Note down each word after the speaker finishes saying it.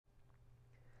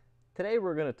Today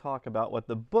we're going to talk about what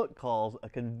the book calls a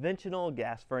conventional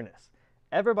gas furnace.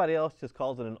 Everybody else just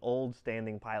calls it an old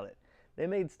standing pilot. They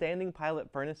made standing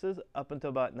pilot furnaces up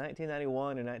until about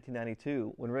 1991 or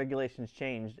 1992 when regulations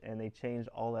changed and they changed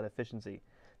all that efficiency.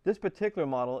 This particular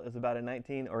model is about a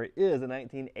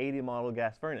 1980 model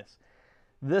gas furnace.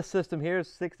 This system here is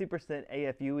 60%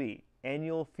 AFUE,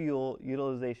 annual fuel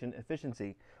utilization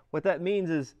efficiency. What that means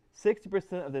is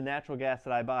 60% of the natural gas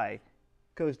that I buy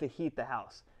goes to heat the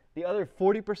house. The other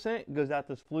 40% goes out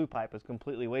this flue pipe, is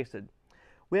completely wasted.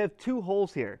 We have two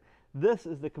holes here. This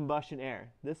is the combustion air.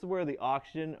 This is where the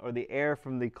oxygen or the air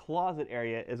from the closet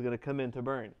area is going to come in to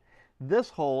burn. This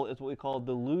hole is what we call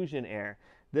dilution air.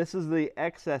 This is the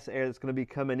excess air that's going to be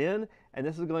coming in, and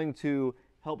this is going to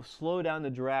help slow down the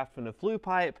draft from the flue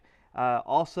pipe.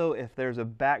 Also, if there's a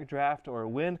backdraft or a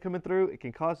wind coming through, it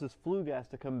can cause this flue gas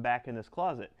to come back in this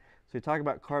closet. So you talk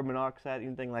about carbon monoxide,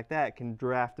 anything like that can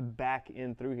draft back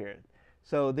in through here.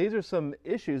 So these are some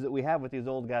issues that we have with these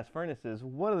old gas furnaces,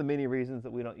 one of the many reasons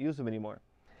that we don't use them anymore.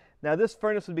 Now this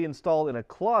furnace would be installed in a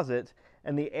closet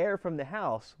and the air from the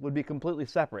house would be completely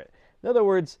separate. In other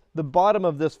words, the bottom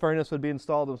of this furnace would be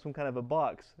installed in some kind of a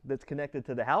box that's connected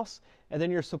to the house, and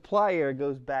then your supply air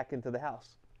goes back into the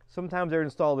house. Sometimes they're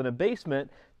installed in a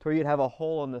basement to where you'd have a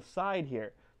hole on the side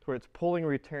here to where it's pulling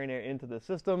return air into the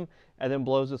system and then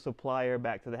blows the supply air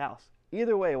back to the house.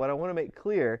 Either way, what I want to make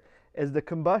clear is the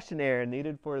combustion air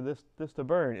needed for this to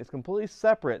burn is completely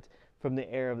separate from the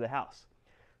air of the house.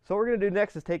 So what we're going to do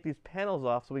next is take these panels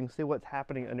off so we can see what's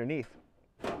happening underneath.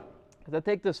 As I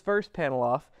take this first panel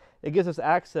off, it gives us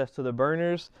access to the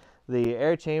burners, the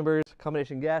air chambers,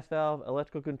 combination gas valve,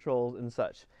 electrical controls, and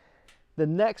such. The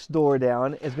next door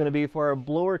down is going to be for our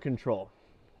blower control.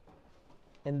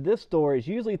 And this door is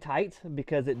usually tight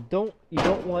because you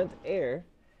don't want air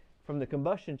from the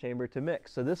combustion chamber to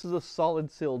mix. So this is a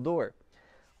solid sealed door.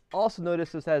 Also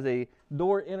notice this has a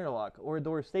door interlock or a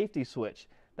door safety switch.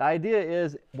 The idea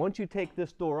is once you take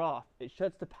this door off, it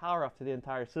shuts the power off to the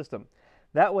entire system.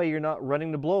 That way you're not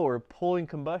running the blower, pulling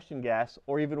combustion gas,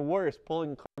 or even worse,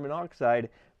 pulling carbon monoxide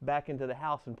back into the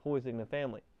house and poisoning the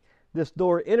family. This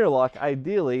door interlock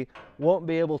ideally won't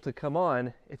be able to come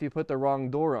on if you put the wrong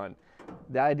door on.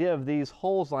 The idea of these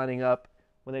holes lining up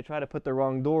when they try to put the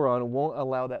wrong door on won't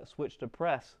allow that switch to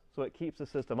press, so it keeps the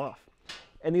system off.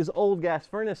 And these old gas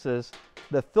furnaces,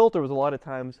 the filter was a lot of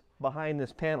times behind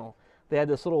this panel. They had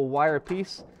this little wire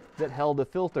piece that held the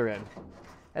filter in.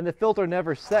 And the filter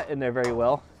never set in there very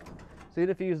well, so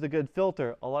even if you used a good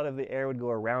filter, a lot of the air would go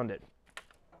around it.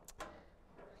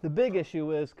 The big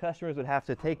issue is customers would have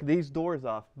to take these doors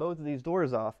off, both of these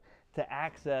doors off, to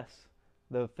access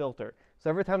the filter. So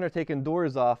every time they're taking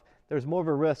doors off, there's more of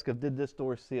a risk of, did this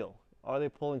door seal? Are they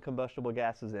pulling combustible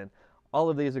gases in? All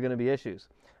of these are going to be issues.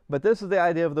 But this is the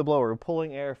idea of the blower. We're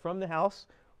pulling air from the house,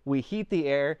 we heat the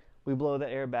air, we blow the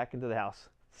air back into the house.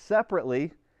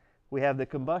 Separately, we have the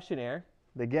combustion air,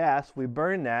 the gas, we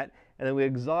burn that, and then we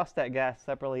exhaust that gas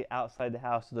separately outside the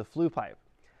house to the flue pipe.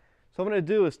 So what I'm going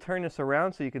to do is turn this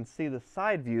around so you can see the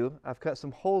side view. I've cut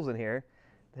some holes in here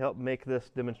to help make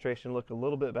this demonstration look a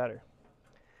little bit better.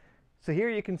 So here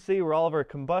you can see where all of our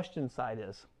combustion side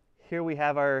is. Here we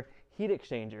have our heat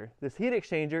exchanger. This heat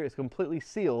exchanger is completely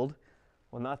sealed.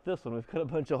 Well, not this one, we've cut a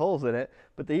bunch of holes in it,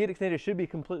 but the heat exchanger should be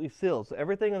completely sealed. So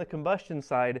everything on the combustion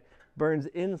side burns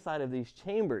inside of these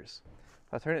chambers.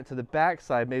 If I turn it to the back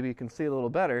side, maybe you can see a little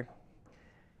better.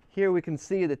 Here we can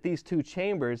see that these two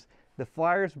chambers, the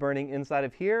fire is burning inside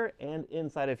of here and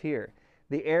inside of here.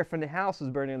 The air from the house is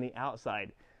burning on the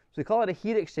outside. So we call it a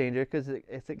heat exchanger because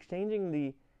it's exchanging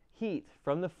the heat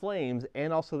from the flames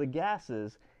and also the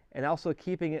gases, and also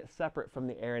keeping it separate from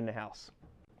the air in the house.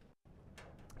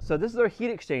 So this is our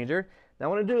heat exchanger. Now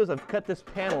what I'm going to do is I've cut this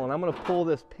panel and I'm going to pull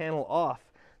this panel off.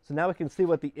 So now we can see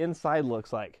what the inside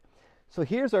looks like. So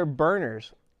here's our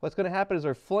burners. What's going to happen is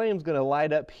our flame's going to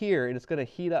light up here and it's going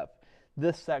to heat up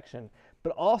this section.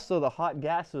 But also the hot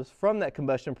gases from that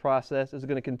combustion process is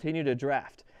going to continue to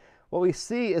draft. What we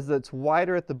see is that it's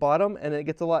wider at the bottom and it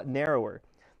gets a lot narrower.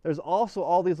 There's also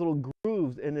all these little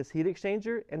grooves in this heat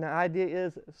exchanger, and the idea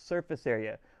is surface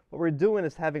area. What we're doing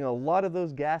is having a lot of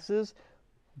those gases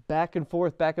back and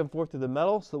forth through the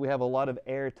metal so that we have a lot of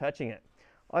air touching it.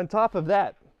 On top of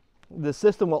that, the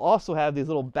system will also have these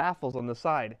little baffles on the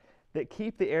side that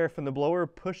keep the air from the blower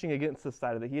pushing against the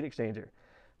side of the heat exchanger.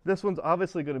 This one's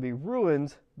obviously going to be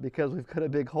ruined because we've cut a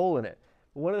big hole in it.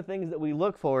 But one of the things that we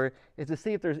look for is to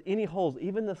see if there's any holes,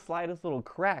 even the slightest little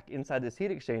crack inside this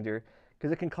heat exchanger,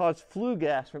 because it can cause flue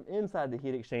gas from inside the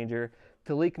heat exchanger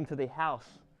to leak into the house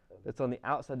that's on the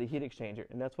outside of the heat exchanger,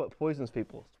 and that's what poisons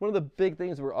people. It's one of the big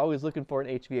things we're always looking for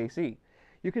in HVAC.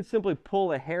 You could simply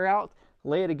pull a hair out,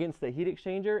 lay it against the heat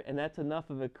exchanger, and that's enough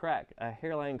of a crack, a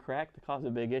hairline crack, to cause a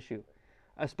big issue.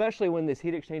 Especially when this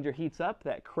heat exchanger heats up,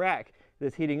 that crack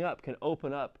that's heating up can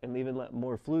open up and even let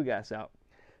more flue gas out.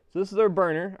 So this is our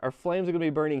burner. Our flames are going to be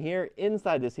burning here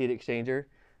inside this heat exchanger.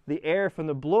 The air from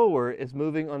the blower is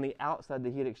moving on the outside of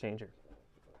the heat exchanger.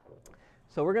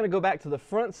 So we're going to go back to the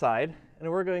front side, and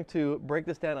we're going to break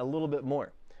this down a little bit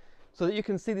more. So that you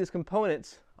can see these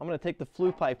components, I'm going to take the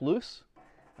flue pipe loose.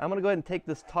 I'm going to go ahead and take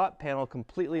this top panel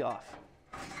completely off.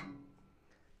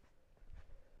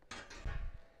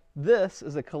 This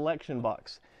is a collection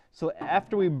box. So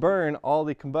after we burn all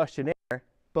the combustion air,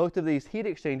 both of these heat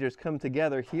exchangers come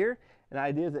together here, and the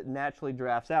idea is it naturally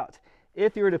drafts out.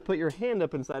 If you were to put your hand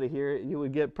up inside of here, you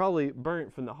would get probably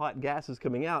burnt from the hot gases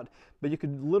coming out, but you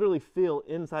could literally feel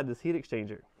inside this heat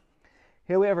exchanger.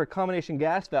 Here we have our combination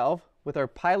gas valve with our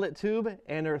pilot tube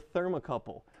and our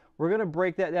thermocouple. We're going to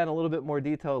break that down a little bit more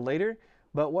detail later,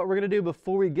 but what we're going to do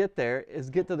before we get there is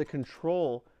get to the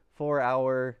control for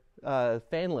our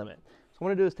fan limit. So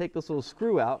what I'm going to do is take this little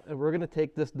screw out, and we're going to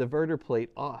take this diverter plate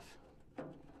off.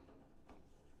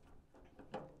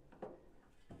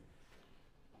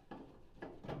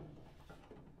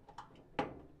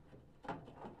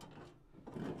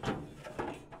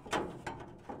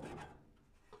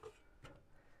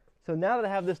 So now that I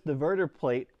have this diverter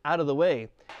plate out of the way,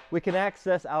 we can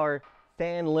access our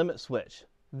fan limit switch.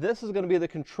 This is going to be the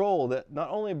control that not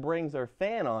only brings our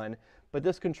fan on, but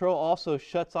this control also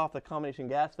shuts off the combination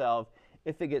gas valve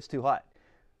if it gets too hot.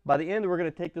 By the end, we're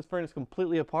going to take this furnace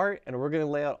completely apart, and we're going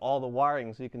to lay out all the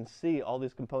wiring so you can see all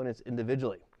these components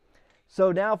individually.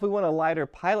 So now if we want a lighter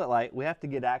pilot light, we have to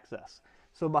get access.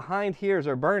 So behind here is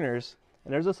our burners,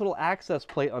 and there's this little access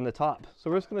plate on the top. So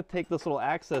we're just going to take this little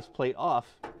access plate off,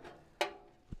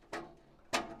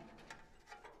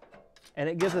 and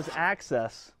it gives us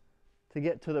access to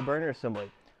get to the burner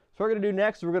assembly. So what we're going to do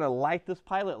next is we're going to light this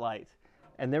pilot light,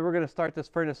 and then we're going to start this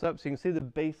furnace up so you can see the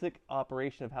basic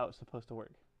operation of how it's supposed to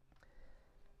work.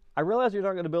 I realize you're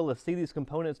not going to be able to see these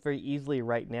components very easily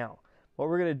right now. What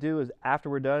we're going to do is after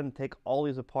we're done, take all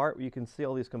these apart where you can see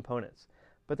all these components.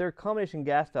 But their combination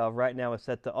gas valve right now is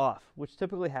set to off, which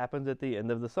typically happens at the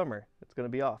end of the summer. It's going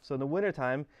to be off. So in the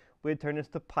wintertime, we'd turn this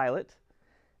to pilot,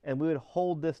 and we would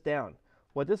hold this down.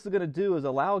 What this is going to do is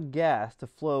allow gas to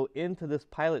flow into this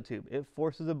pilot tube. It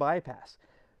forces a bypass.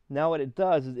 Now what it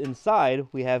does is inside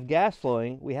we have gas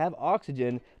flowing, we have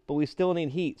oxygen, but we still need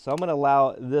heat. So I'm going to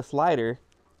allow this lighter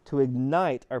to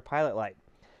ignite our pilot light.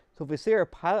 So if we see our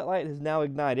pilot light is now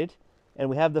ignited, and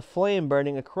we have the flame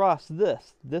burning across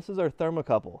this. This is our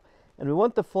thermocouple. And we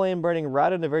want the flame burning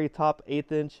right on the very top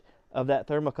 1/8 inch of that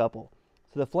thermocouple.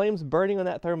 So the flame's burning on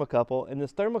that thermocouple, and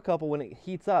this thermocouple, when it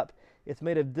heats up, it's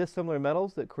made of dissimilar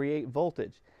metals that create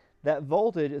voltage. That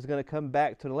voltage is going to come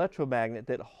back to an electromagnet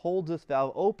that holds this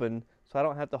valve open, so I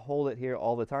don't have to hold it here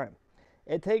all the time.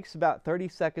 It takes about 30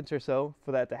 seconds or so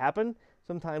for that to happen,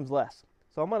 sometimes less.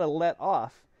 So I'm going to let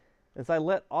off. As I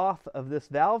let off of this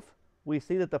valve, we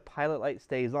see that the pilot light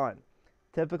stays on.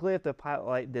 Typically, if the pilot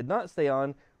light did not stay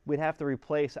on, we'd have to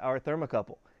replace our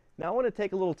thermocouple. Now I want to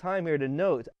take a little time here to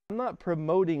note, I'm not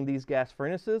promoting these gas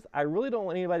furnaces. I really don't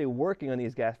want anybody working on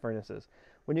these gas furnaces.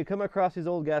 When you come across these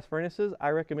old gas furnaces, I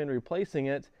recommend replacing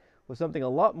it with something a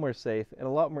lot more safe and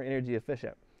a lot more energy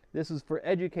efficient. This is for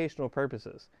educational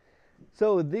purposes.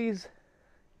 So these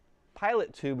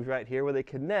pilot tubes right here where they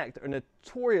connect are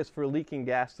notorious for leaking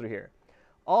gas through here.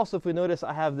 Also, if we notice,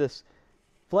 I have this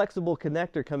flexible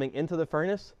connector coming into the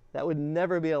furnace. That would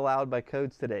never be allowed by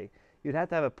codes today. You'd have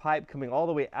to have a pipe coming all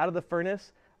the way out of the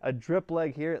furnace, a drip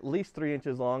leg here at least 3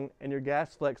 inches long, and your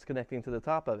gas flex connecting to the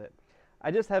top of it. I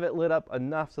just have it lit up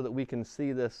enough so that we can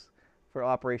see this for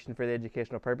operation for the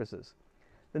educational purposes.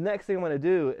 The next thing I'm going to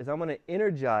do is I'm going to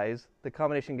energize the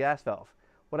combination gas valve.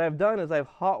 What I've done is I've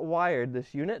hot wired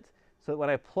this unit so that when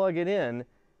I plug it in,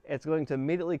 it's going to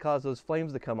immediately cause those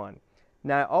flames to come on.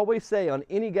 Now I always say on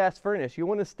any gas furnace, you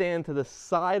want to stand to the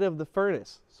side of the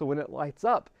furnace so when it lights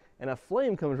up and a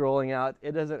flame comes rolling out,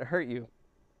 it doesn't hurt you.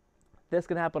 This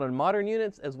can happen on modern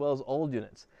units as well as old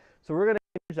units. So we're going to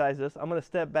energize this. I'm going to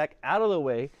step back out of the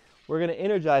way. We're going to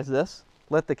energize this,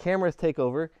 let the cameras take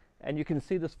over, and you can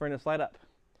see this furnace light up.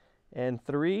 And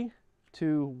 3,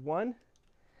 2, 1.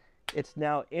 It's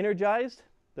now energized.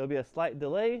 There'll be a slight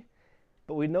delay,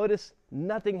 but we notice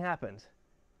nothing happens.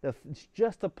 It's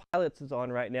just the pilot is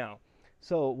on right now.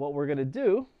 So what we're going to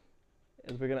do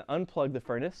is we're going to unplug the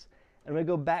furnace, and we're going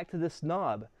to go back to this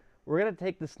knob. We're going to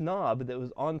take this knob that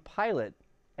was on pilot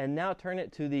and now turn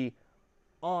it to the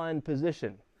on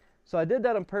position. So I did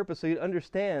that on purpose so you'd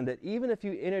understand that even if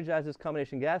you energize this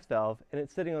combination gas valve and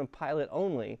it's sitting on pilot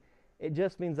only, it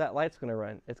just means that light's going to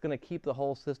run. It's going to keep the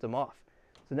whole system off.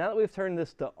 So now that we've turned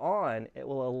this to on, it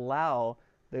will allow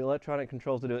the electronic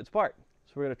controls to do its part.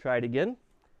 So we're going to try it again.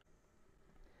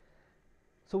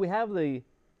 So we have the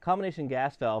combination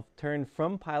gas valve turned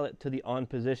from pilot to the on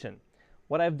position.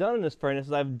 What I've done in this furnace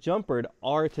is I've jumpered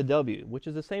R to W, which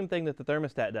is the same thing that the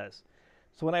thermostat does.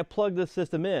 So when I plug this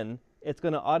system in, it's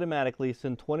going to automatically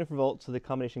send 24 volts to the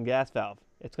combination gas valve.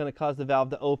 It's going to cause the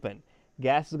valve to open.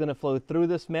 Gas is going to flow through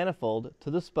this manifold to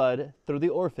the spud, through the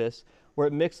orifice, where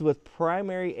it mixes with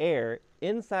primary air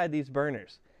inside these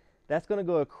burners. That's going to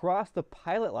go across the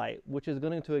pilot light, which is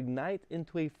going to ignite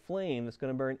into a flame that's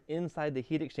going to burn inside the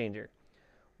heat exchanger.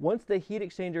 Once the heat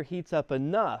exchanger heats up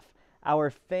enough,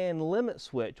 our fan limit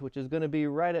switch, which is going to be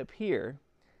right up here,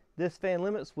 this fan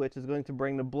limit switch is going to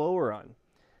bring the blower on.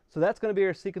 So that's going to be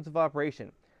our sequence of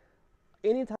operation.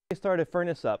 Anytime you start a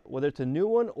furnace up, whether it's a new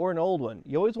one or an old one,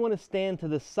 you always want to stand to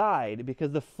the side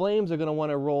because the flames are going to want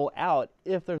to roll out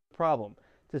if there's a problem.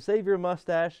 To save your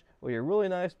mustache or your really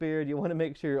nice beard, you want to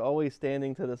make sure you're always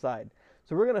standing to the side.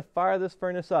 So we're going to fire this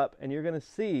furnace up and you're going to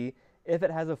see if it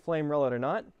has a flame rollout or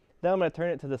not. Then I'm going to turn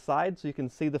it to the side so you can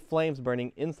see the flames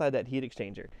burning inside that heat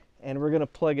exchanger. And we're going to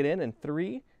plug it in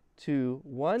 3, 2,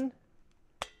 1.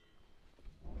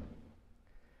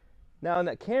 Now on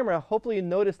that camera, hopefully you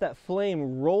notice that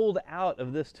flame rolled out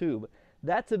of this tube.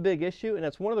 That's a big issue, and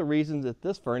that's one of the reasons that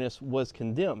this furnace was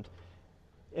condemned.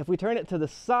 If we turn it to the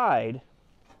side,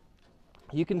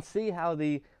 you can see how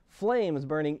the flame is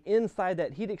burning inside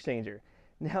that heat exchanger.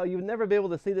 Now you would never be able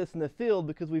to see this in the field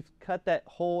because we've cut that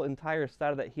whole entire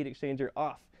side of that heat exchanger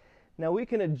off. Now we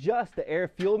can adjust the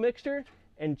air-fuel mixture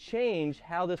and change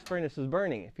how this furnace is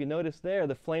burning. If you notice there,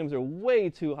 the flames are way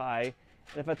too high,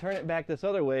 and if I turn it back this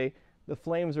other way, the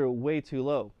flames are way too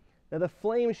low. Now the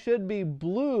flame should be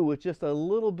blue with just a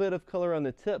little bit of color on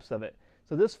the tips of it.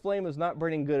 So this flame is not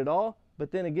burning good at all,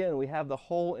 but then again, we have the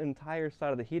whole entire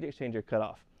side of the heat exchanger cut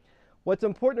off. What's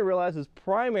important to realize is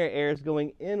primary air is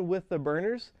going in with the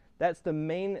burners. That's the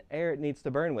main air it needs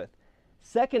to burn with.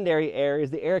 Secondary air is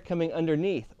the air coming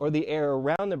underneath or the air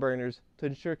around the burners to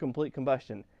ensure complete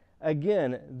combustion.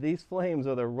 Again, these flames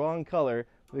are the wrong color.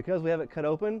 Because we have it cut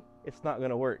open, it's not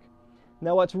going to work.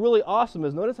 Now what's really awesome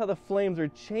is notice how the flames are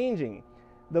changing.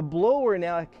 The blower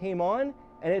now came on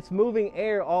and it's moving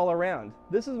air all around.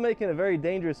 This is making a very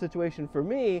dangerous situation for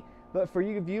me, but for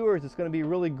you viewers it's going to be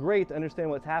really great to understand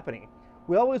what's happening.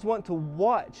 We always want to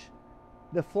watch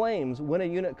the flames when a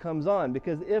unit comes on,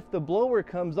 because if the blower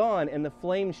comes on and the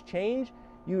flames change,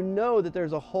 you know that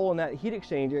there's a hole in that heat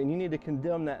exchanger and you need to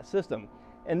condemn that system.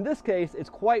 In this case, it's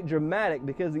quite dramatic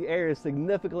because the air is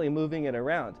significantly moving it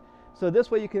around. So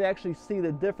this way you can actually see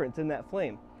the difference in that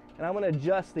flame. And I'm going to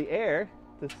adjust the air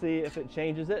to see if it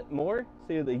changes it more.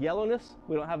 See the yellowness?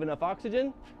 We don't have enough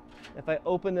oxygen. If I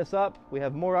open this up, we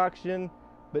have more oxygen,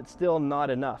 but still not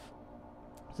enough.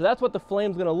 So that's what the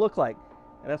flame's going to look like.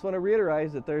 And I just want to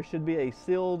reiterate that there should be a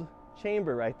sealed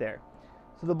chamber right there.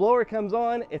 So the blower comes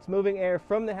on, it's moving air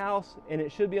from the house, and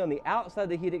it should be on the outside of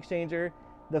the heat exchanger.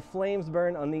 The flames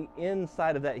burn on the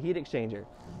inside of that heat exchanger.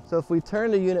 So if we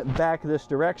turn the unit back this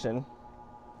direction,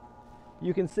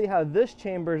 you can see how this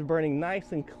chamber is burning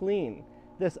nice and clean.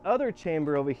 This other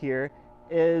chamber over here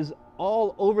is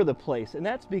all over the place, and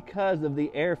that's because of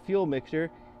the air-fuel mixture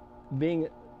being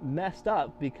messed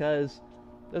up because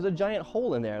there's a giant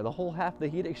hole in there. The whole half of the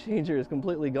heat exchanger is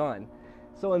completely gone.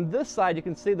 So on this side, you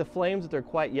can see the flames that they're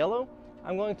quite yellow.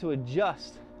 I'm going to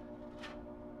adjust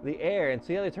the air and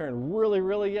see how they turn really,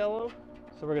 really yellow.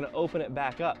 So we're going to open it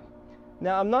back up.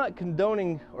 Now I'm not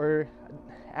condoning or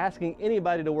asking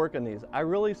anybody to work on these. I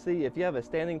really see if you have a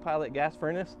standing pilot gas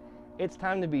furnace, it's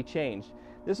time to be changed.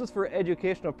 This is for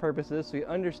educational purposes so you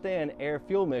understand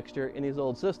air-fuel mixture in these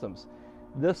old systems.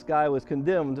 This guy was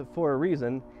condemned for a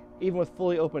reason. Even with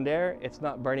fully opened air, it's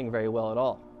not burning very well at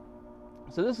all.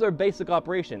 So this is our basic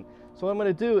operation. So what I'm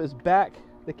going to do is back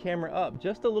the camera up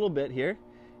just a little bit here.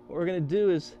 What we're going to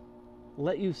do is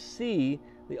let you see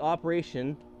the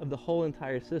operation of the whole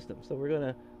entire system. So we're going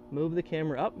to move the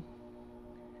camera up.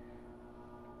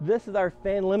 This is our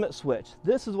fan limit switch.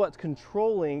 This is what's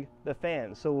controlling the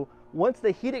fan. So once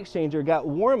the heat exchanger got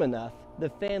warm enough, the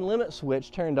fan limit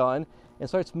switch turned on and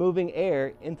starts moving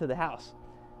air into the house.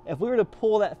 If we were to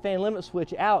pull that fan limit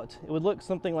switch out, it would look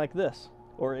something like this,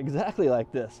 or exactly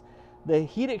like this. The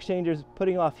heat exchanger is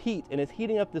putting off heat and it's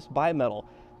heating up this bimetal,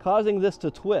 causing this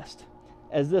to twist.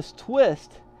 As this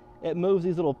twists, it moves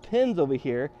these little pins over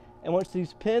here, and once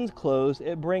these pins close,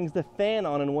 it brings the fan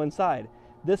on one side.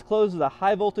 This closes a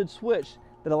high voltage switch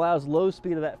that allows low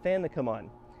speed of that fan to come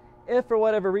on. If for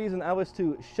whatever reason I was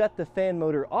to shut the fan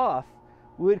motor off,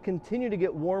 we would continue to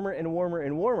get warmer and warmer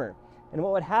and warmer. And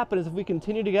what would happen is if we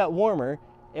continue to get warmer,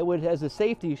 it would, as a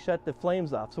safety, shut the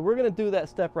flames off. So we're going to do that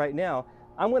step right now.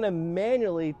 I'm going to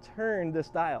manually turn this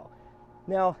dial.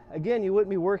 Now, again, you wouldn't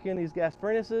be working in these gas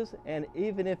furnaces, and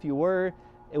even if you were,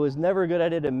 it was never a good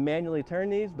idea to manually turn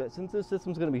these, but since this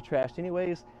system's going to be trashed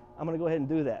anyways, I'm going to go ahead and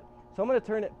do that. So I'm going to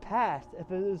turn it past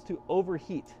if it is to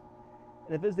overheat.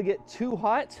 And if it is to get too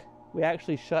hot, we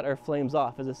actually shut our flames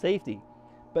off as a safety.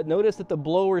 But notice that the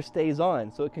blower stays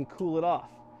on so it can cool it off.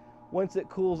 Once it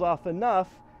cools off enough,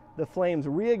 the flames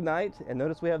reignite, and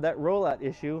notice we have that rollout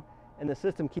issue, and the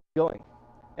system keeps going.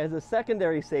 As a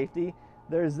secondary safety,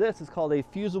 there's this, it's called a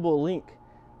fusible link.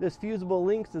 This fusible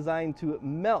link is designed to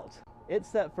melt. It's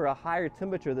set for a higher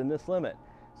temperature than this limit.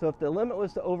 So if the limit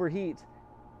was to overheat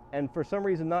and for some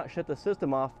reason not shut the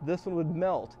system off, this one would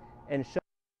melt and shut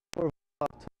off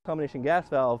the combination gas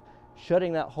valve,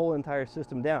 shutting that whole entire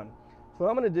system down. So what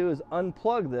I'm going to do is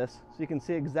unplug this so you can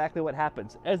see exactly what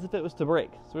happens, as if it was to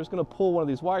break. So we're just going to pull one of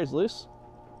these wires loose.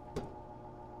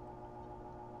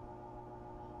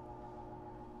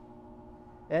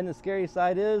 And the scary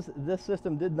side is this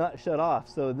system did not shut off,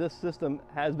 so this system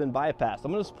has been bypassed.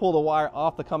 I'm going to just pull the wire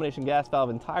off the combination gas valve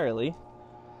entirely.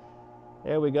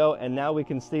 There we go, and now we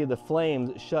can see the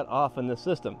flames shut off in this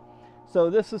system. So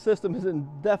this system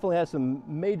definitely has some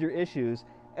major issues,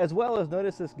 as well as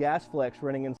notice this gas flex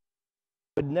running in.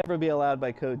 Would never be allowed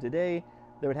by code today.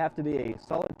 There would have to be a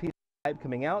solid piece of pipe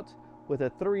coming out with a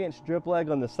 3-inch drip leg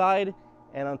on the side,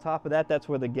 and on top of that, that's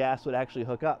where the gas would actually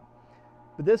hook up.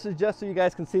 But this is just so you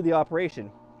guys can see the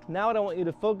operation. Now what I want you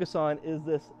to focus on is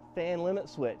this fan limit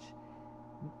switch.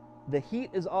 The heat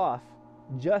is off,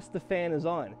 just the fan is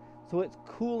on. So it's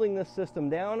cooling this system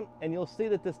down, and you'll see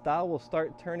that this dial will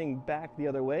start turning back the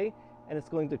other way, and it's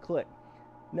going to click.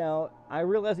 Now, I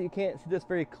realize that you can't see this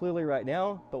very clearly right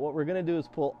now, but what we're going to do is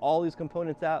pull all these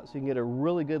components out so you can get a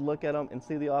really good look at them and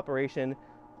see the operation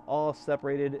all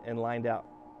separated and lined out.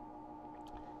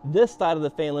 This side of the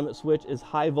fan limit switch is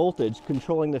high voltage,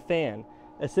 controlling the fan.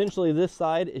 Essentially, this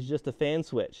side is just a fan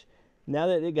switch. Now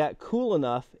that it got cool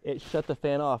enough, it shut the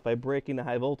fan off by breaking the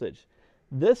high voltage.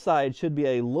 This side should be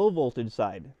a low voltage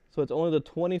side, so it's only the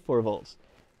 24 volts.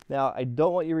 Now, I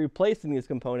don't want you replacing these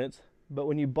components, but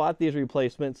when you bought these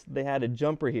replacements, they had a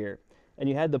jumper here, and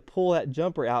you had to pull that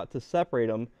jumper out to separate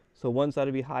them, so one side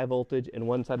would be high voltage and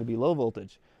one side would be low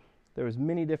voltage. There was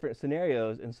many different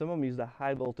scenarios, and some of them used a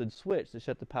high voltage switch to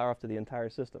shut the power off to the entire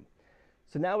system.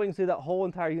 So now we can see that whole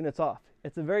entire unit's off.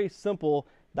 It's a very simple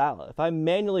dial. If I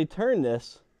manually turn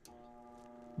this,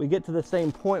 we get to the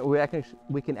same point where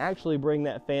we can actually bring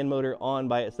that fan motor on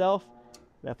by itself,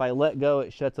 and if I let go,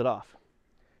 it shuts it off.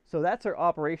 So that's our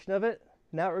operation of it.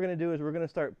 Now what we're going to do is we're going to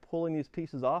start pulling these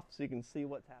pieces off so you can see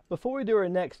what's happening. Before we do our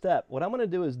next step, what I'm going to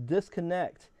do is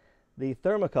disconnect the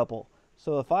thermocouple.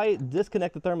 So if I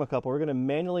disconnect the thermocouple, we're going to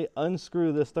manually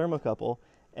unscrew this thermocouple,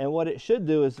 and what it should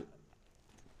do is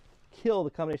kill the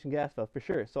combination gas valve for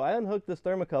sure. So I unhooked this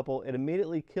thermocouple, it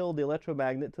immediately killed the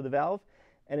electromagnet to the valve,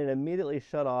 and it immediately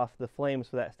shut off the flames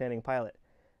for that standing pilot.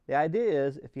 The idea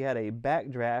is if you had a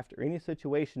backdraft or any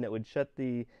situation that would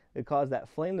cause that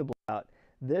flame to blow out,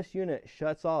 this unit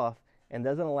shuts off and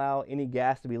doesn't allow any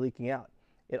gas to be leaking out.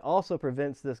 It also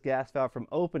prevents this gas valve from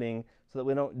opening so that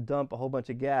we don't dump a whole bunch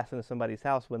of gas into somebody's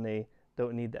house when they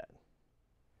don't need that.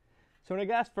 So in a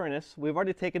gas furnace, we've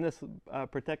already taken this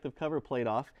protective cover plate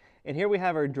off, and here we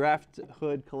have our draft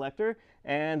hood collector,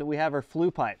 and we have our flue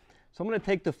pipe. So I'm going to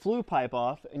take the flue pipe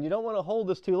off, and you don't want to hold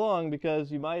this too long because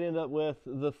you might end up with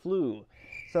the flue.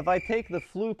 So if I take the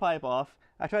flue pipe off,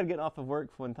 I tried getting off of work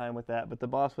one time with that, but the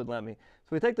boss wouldn't let me. So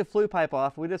we take the flue pipe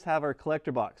off, we just have our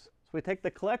collector box. So we take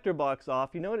the collector box off,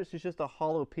 you notice it's just a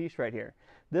hollow piece right here.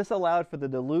 This allowed for the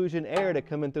dilution air to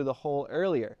come in through the hole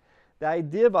earlier. The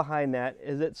idea behind that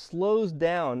is it slows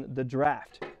down the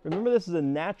draft. Remember, this is a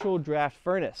natural draft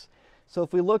furnace. So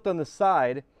if we looked on the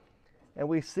side and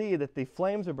we see that the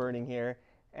flames are burning here,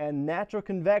 and natural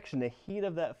convection, the heat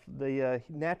of the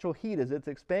natural heat as it's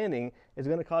expanding, is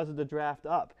going to cause it to draft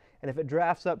up. And if it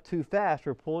drafts up too fast,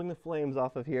 we're pulling the flames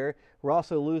off of here. We're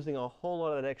also losing a whole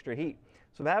lot of that extra heat.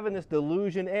 So having this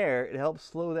dilution air, it helps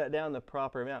slow that down the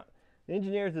proper amount. The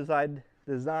engineers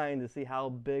designed to see how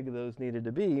big those needed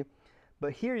to be.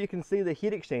 But here you can see the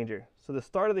heat exchanger. So the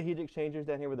start of the heat exchanger is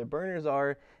down here where the burners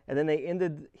are, and then they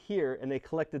ended here and they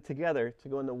collected together to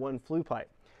go into one flue pipe.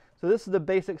 So this is the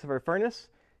basics of our furnace.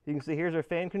 You can see here's our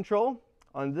fan control.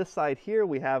 On this side here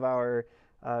we have our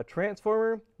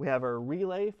transformer, we have our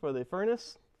relay for the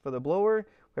furnace, for the blower,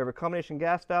 we have our combination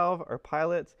gas valve, our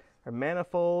pilots, our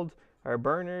manifold, our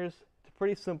burners. It's a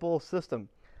pretty simple system.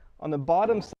 On the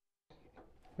bottom side,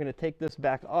 I'm going to take this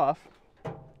back off.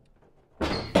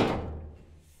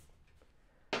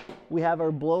 we have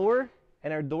our blower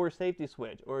and our door safety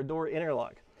switch, or a door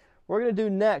interlock. What we're going to do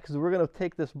next is we're going to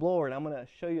take this blower and I'm going to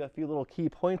show you a few little key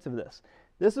points of this.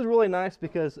 This is really nice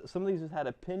because some of these just had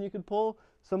a pin you could pull,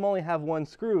 some only have one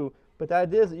screw, but the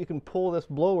idea is that you can pull this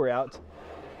blower out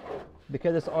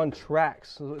because it's on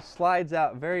tracks, so it slides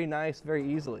out very nice, very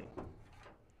easily.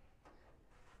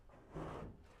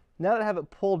 Now that I have it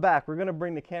pulled back, we're going to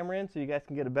bring the camera in so you guys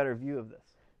can get a better view of this.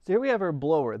 So here we have our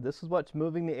blower. This is what's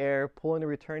moving the air, pulling the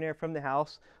return air from the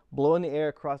house, blowing the air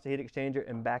across the heat exchanger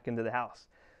and back into the house.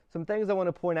 Some things I want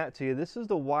to point out to you. This is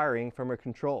the wiring from our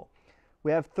control.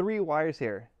 We have 3 wires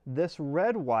here. This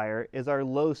red wire is our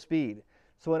low speed.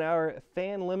 So in our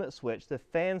fan limit switch, the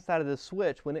fan side of the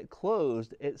switch, when it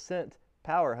closed, it sent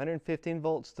power, 115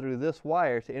 volts through this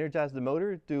wire to energize the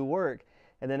motor, do work,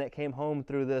 and then it came home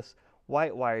through this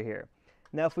white wire here.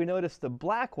 Now if we notice the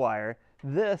black wire,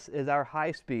 this is our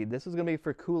high speed. This is going to be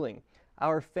for cooling.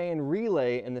 Our fan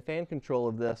relay and the fan control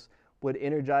of this would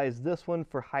energize this one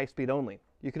for high speed only.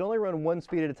 You can only run one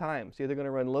speed at a time. So you're either going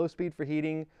to run low speed for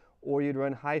heating or you'd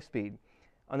run high speed.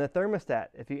 On the thermostat,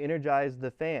 if you energize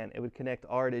the fan, it would connect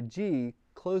R to G,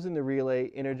 closing the relay,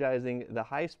 energizing the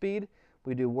high speed.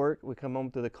 We do work, we come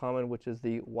home to the common, which is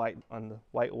the white on the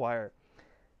white wire.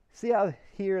 See how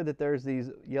here that there's these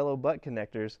yellow butt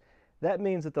connectors? That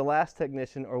means that the last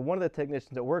technician, or one of the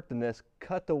technicians that worked in this,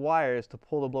 cut the wires to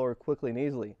pull the blower quickly and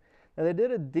easily. Now they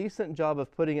did a decent job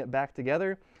of putting it back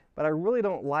together, but I really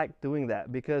don't like doing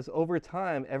that because over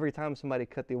time, every time somebody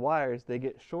cut the wires, they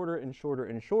get shorter and shorter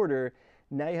and shorter.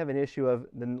 Now you have an issue of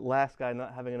the last guy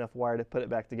not having enough wire to put it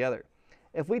back together.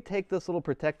 If we take this little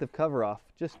protective cover off,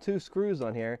 just 2 screws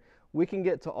on here, we can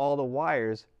get to all the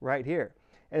wires right here.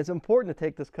 And it's important to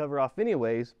take this cover off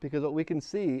anyways because what we can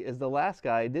see is the last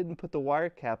guy didn't put the wire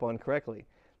cap on correctly.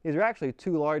 These are actually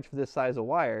too large for this size of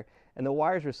wire and the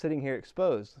wires are sitting here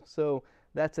exposed. So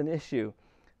that's an issue.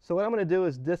 So what I'm going to do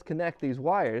is disconnect these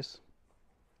wires.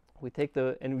 We take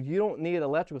and you don't need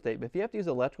electrical tape. If you have to use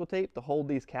electrical tape to hold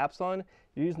these caps on,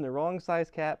 you're using the wrong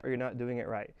size cap or you're not doing it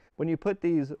right. When you put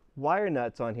these wire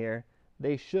nuts on here,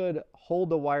 they should hold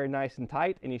the wire nice and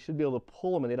tight and you should be able to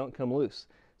pull them and they don't come loose.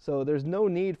 So there's no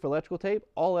need for electrical tape.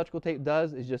 All electrical tape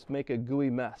does is just make a gooey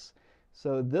mess.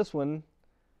 So this one,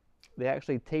 they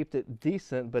actually taped it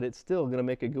decent, but it's still going to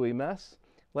make a gooey mess.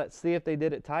 Let's see if they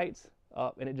did it tight,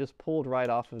 and it just pulled right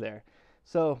off of there.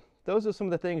 So those are some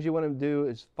of the things you want to do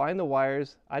is find the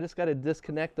wires. I just got to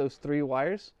disconnect those 3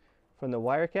 wires from the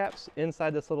wire caps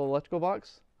inside this little electrical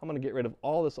box. I'm going to get rid of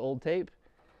all this old tape,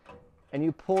 and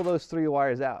you pull those 3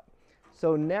 wires out.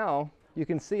 So now you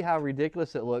can see how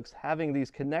ridiculous it looks having these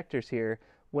connectors here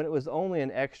when it was only an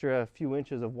extra few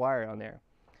inches of wire on there.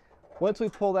 Once we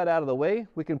pull that out of the way,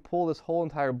 we can pull this whole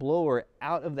entire blower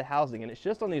out of the housing, and it's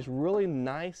just on these really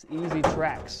nice, easy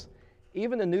tracks.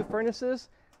 Even the new furnaces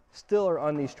still are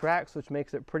on these tracks, which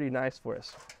makes it pretty nice for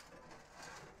us.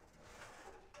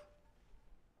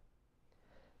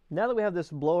 Now that we have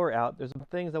this blower out, there's some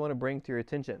things I want to bring to your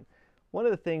attention. One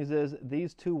of the things is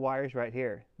these 2 wires right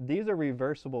here. These are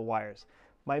reversible wires.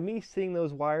 By me seeing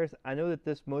those wires, I know that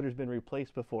this motor's been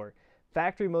replaced before.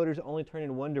 Factory motors only turn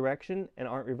in one direction and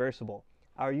aren't reversible.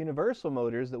 Our universal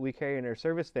motors that we carry in our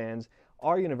service vans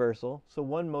are universal, so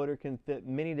one motor can fit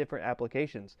many different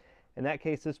applications. In that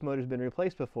case, this motor's been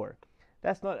replaced before.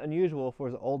 That's not unusual for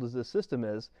as old as this system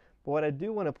is, but what I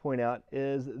do want to point out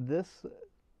is this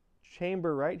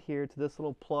chamber right here to this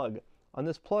little plug. On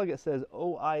this plug it says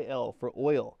OIL for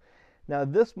oil. Now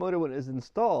this motor, when it was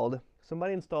installed,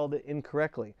 somebody installed it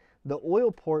incorrectly. The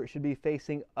oil port should be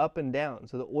facing up and down,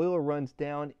 so the oil runs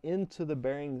down into the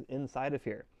bearings inside of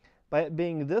here. By it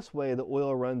being this way, the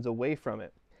oil runs away from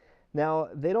it. Now,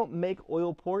 they don't make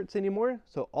oil ports anymore,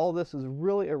 so all this is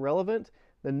really irrelevant.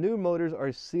 The new motors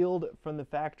are sealed from the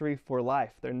factory for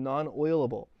life. They're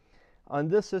non-oilable. On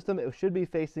this system, it should be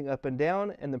facing up and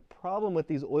down, and the problem with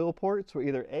these oil ports were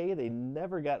either A, they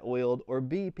never got oiled, or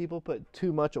B, people put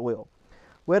too much oil.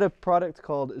 We had a product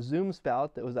called Zoom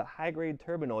Spout that was a high-grade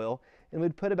turbine oil, and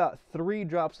we'd put about 3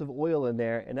 drops of oil in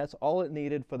there, and that's all it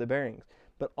needed for the bearings.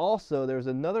 But also, there was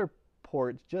another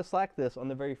port just like this on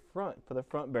the very front for the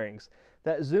front bearings.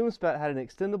 That Zoom Spout had an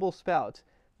extendable spout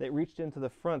that reached into the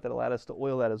front that allowed us to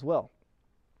oil that as well.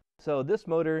 So this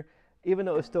motor, even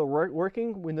though it was still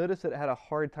working, we noticed that it had a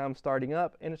hard time starting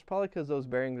up, and it's probably because those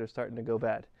bearings are starting to go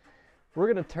bad.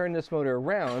 We're going to turn this motor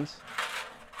around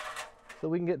so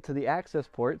we can get to the access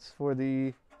ports for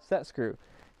the set screw.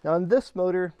 Now on this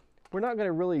motor, we're not going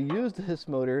to really use this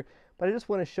motor, but I just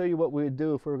want to show you what we would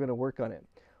do if we were going to work on it.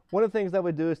 One of the things I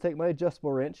would do is take my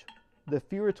adjustable wrench. The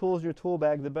fewer tools in your tool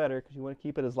bag, the better, because you want to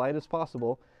keep it as light as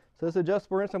possible. So this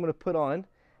adjustable wrench I'm going to put on,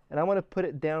 and I want to put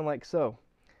it down like so.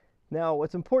 Now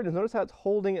what's important is notice how it's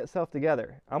holding itself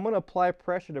together. I'm going to apply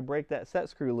pressure to break that set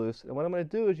screw loose, and what I'm going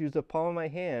to do is use the palm of my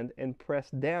hand and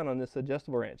press down on this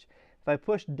adjustable wrench. If I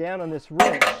push down on this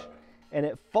wrench and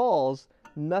it falls,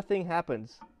 nothing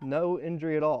happens, no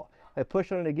injury at all. If I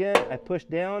push on it again, I push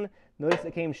down, notice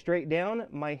it came straight down,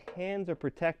 my hands are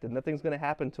protected, nothing's going to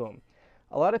happen to them.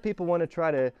 A lot of people want to try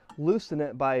to loosen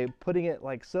it by putting it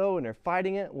like so, and they're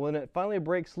fighting it. When it finally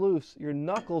breaks loose, your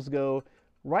knuckles go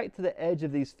right to the edge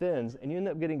of these fins, and you end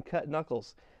up getting cut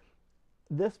knuckles.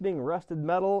 This being rusted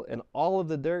metal and all of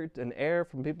the dirt and air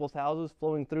from people's houses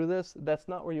flowing through this, that's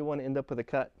not where you want to end up with a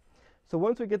cut. So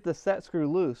once we get the set screw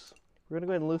loose, we're going to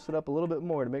go ahead and loosen it up a little bit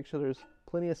more to make sure there's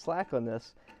plenty of slack on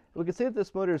this. We can see that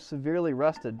this motor is severely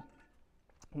rusted.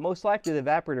 Most likely the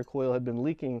evaporator coil had been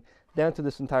leaking down to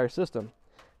this entire system.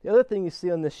 The other thing you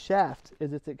see on this shaft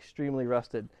is it's extremely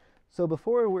rusted. So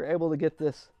before we're able to get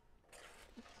this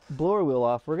blower wheel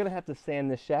off, we're going to have to sand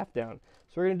this shaft down.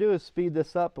 So what we're going to do is speed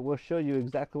this up, but we'll show you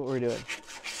exactly what we're doing.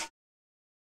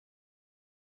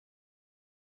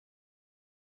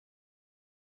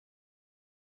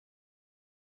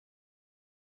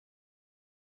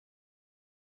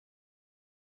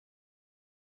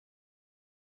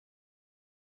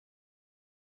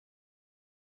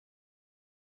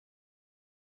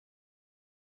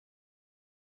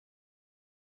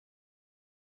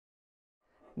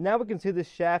 Now we can see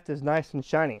this shaft is nice and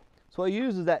shiny. So what I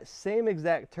use is that same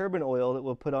exact turbine oil that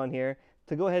we'll put on here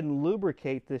to go ahead and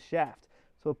lubricate this shaft.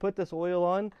 So we'll put this oil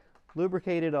on,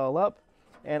 lubricate it all up,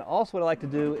 and also what I like to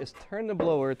do is turn the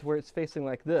blower to where it's facing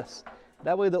like this.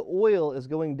 That way the oil is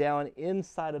going down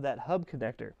inside of that hub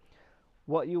connector.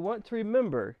 What you want to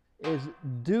remember is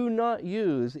do not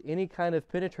use any kind of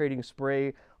penetrating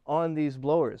spray on these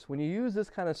blowers. When you use this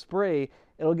kind of spray,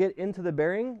 it'll get into the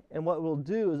bearing, and what it will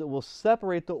do is it will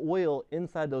separate the oil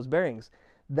inside those bearings.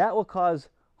 That will cause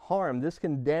harm. This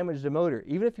can damage the motor.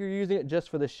 Even if you're using it just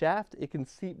for the shaft, it can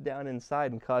seep down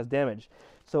inside and cause damage.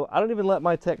 So I don't even let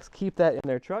my techs keep that in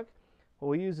their truck. What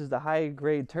we use is the high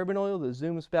grade turbine oil, the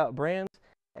Zoom Spout brand,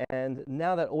 and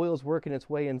now that oil is working its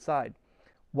way inside.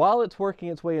 While it's working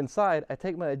its way inside, I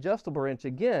take my adjustable wrench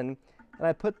again, and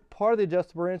I put part of the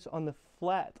adjustable wrench on the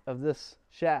flat of this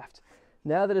shaft.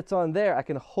 Now that it's on there, I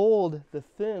can hold the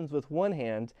fins with one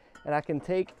hand, and I can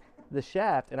take the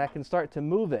shaft and I can start to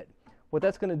move it. What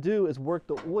that's going to do is work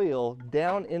the oil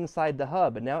down inside the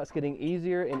hub, and now it's getting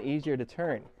easier and easier to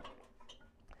turn.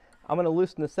 I'm going to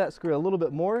loosen the set screw a little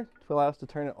bit more to allow us to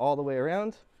turn it all the way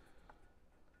around.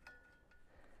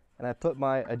 And I put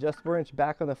my adjustable wrench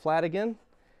back on the flat again,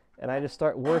 and I just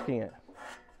start working it.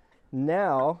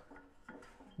 Now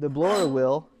the blower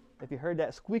wheel, if you heard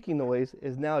that squeaking noise,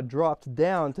 is now dropped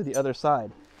down to the other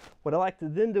side. What I like to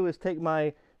then do is take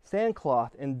my sand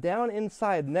cloth, and down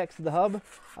inside next to the hub,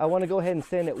 I want to go ahead and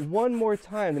sand it one more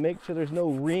time to make sure there's no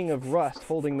ring of rust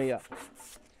holding me up.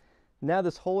 Now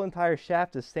this whole entire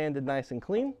shaft is sanded nice and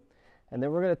clean, and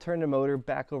then we're going to turn the motor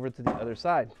back over to the other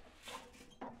side.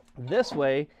 This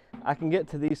way I can get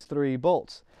to these three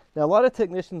bolts. Now a lot of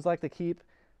technicians like to keep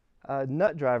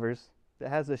nut drivers that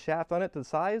has a shaft on it to the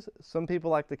size. Some people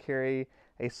like to carry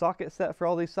a socket set for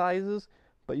all these sizes,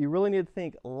 but you really need to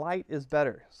think light is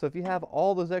better. So if you have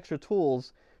all those extra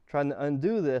tools trying to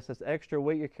undo this, that's extra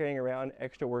weight you're carrying around,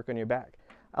 extra work on your back.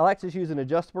 I like to just use an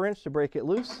adjustable wrench to break it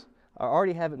loose. I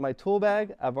already have it in my tool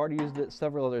bag. I've already used it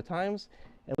several other times,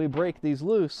 and we break these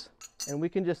loose and we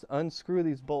can just unscrew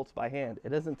these bolts by hand. It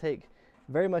doesn't take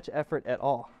very much effort at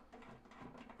all.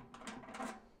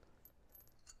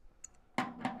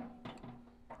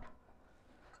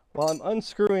 While I'm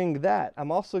unscrewing that,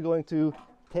 I'm also going to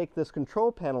take this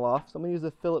control panel off. So I'm going to use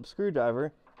a Phillips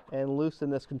screwdriver and loosen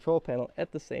this control panel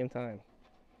at the same time.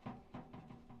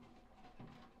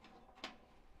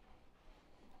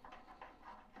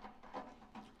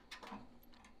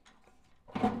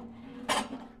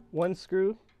 One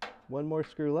screw, one more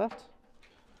screw left.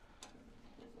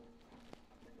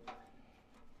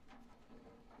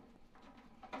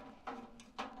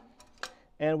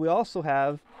 And we also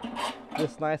have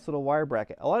this nice little wire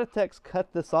bracket. A lot of techs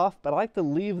cut this off, but I like to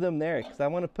leave them there because I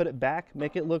want to put it back,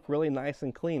 make it look really nice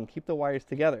and clean, keep the wires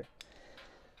together.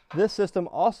 This system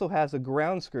also has a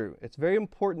ground screw. It's very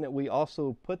important that we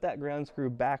also put that ground screw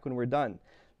back when we're done.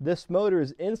 This motor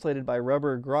is insulated by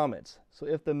rubber grommets, so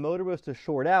if the motor was to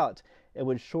short out, it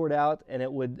would short out and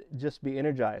it would just be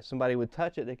energized. Somebody would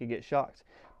touch it, they could get shocked.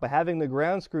 By having the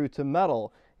ground screw to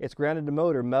metal, it's grounded the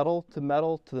motor metal to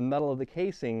the metal of the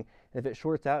casing. If it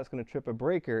shorts out, it's going to trip a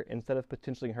breaker instead of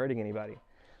potentially hurting anybody.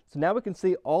 So now we can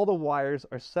see all the wires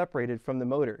are separated from the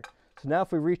motor. So now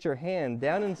if we reach our hand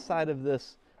down inside of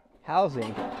this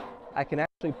housing, I can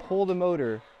actually pull the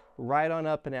motor right on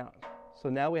up and out. So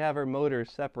now we have our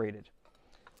motors separated.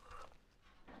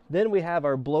 Then we have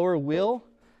our blower wheel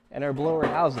and our blower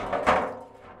housing.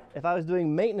 If I was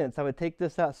doing maintenance, I would take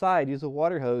this outside, use a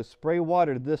water hose, spray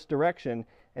water this direction,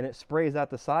 and it sprays out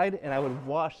the side, and I would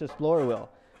wash this blower wheel.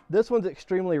 This one's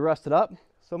extremely rusted up,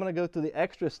 so I'm going to go through the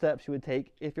extra steps you would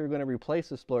take if you're going to replace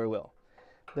this blower wheel.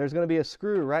 There's going to be a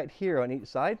screw right here on each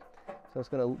side, so it's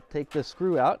going to take this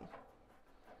screw out.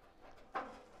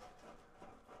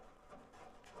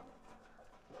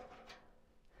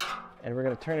 And we're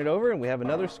going to turn it over, and we have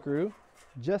another screw,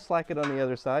 just like it on the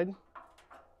other side.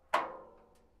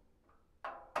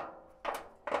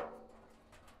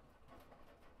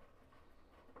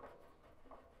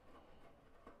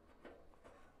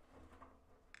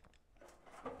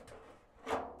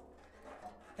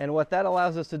 And what that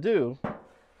allows us to do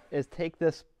is take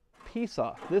this piece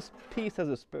off. This piece has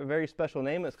a very special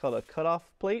name. It's called a cutoff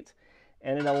plate,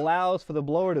 and it allows for the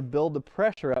blower to build the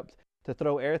pressure up to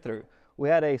throw air through. We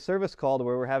had a service call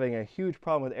where we're having a huge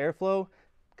problem with airflow.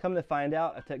 Come to find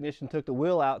out, a technician took the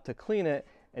wheel out to clean it,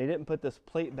 and he didn't put this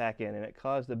plate back in, and it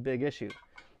caused a big issue.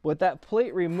 With that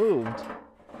plate removed,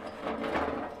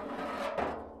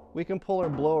 we can pull our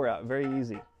blower out very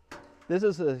easy. This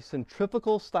is a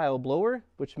centrifugal style blower,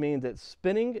 which means it's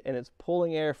spinning and it's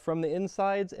pulling air from the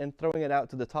insides and throwing it out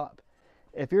to the top.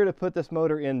 If you were to put this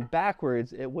motor in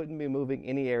backwards, it wouldn't be moving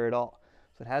any air at all.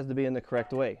 So it has to be in the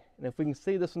correct way. And if we can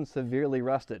see, this one's severely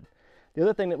rusted. The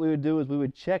other thing that we would do is we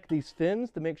would check these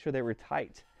fins to make sure they were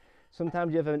tight.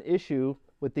 Sometimes you have an issue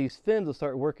with these fins will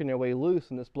start working their way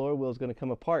loose and this blower wheel is going to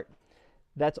come apart.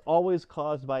 That's always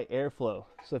caused by airflow.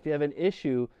 So if you have an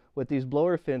issue with these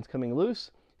blower fins coming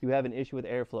loose, you have an issue with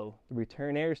airflow. The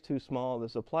return air is too small, the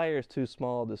supply air is too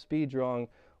small, the speed's wrong,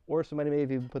 or somebody may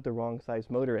have even put the wrong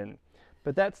size motor in.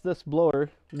 But that's this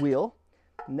blower wheel.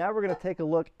 Now we're going to take a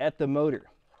look at the motor.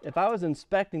 If I was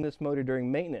inspecting this motor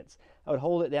during maintenance, I would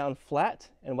hold it down flat,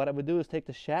 and what I would do is take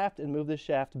the shaft and move the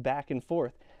shaft back and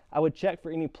forth. I would check for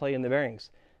any play in the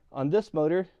bearings. On this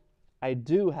motor, I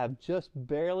do have just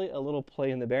barely a little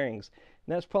play in the bearings,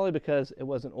 and that's probably because it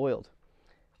wasn't oiled.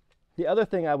 The other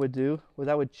thing I would do was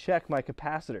I would check my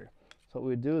capacitor. So what we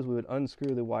would do is we would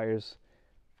unscrew the wires,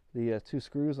 the two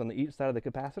screws on each side of the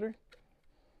capacitor.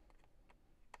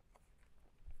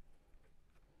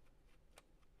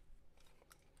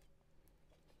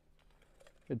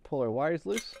 We'd pull our wires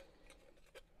loose.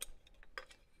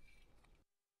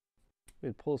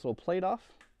 We'd pull this little plate off.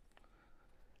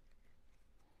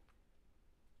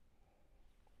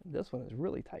 This one is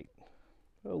really tight.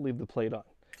 We'll leave the plate on.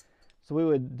 So we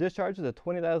would discharge the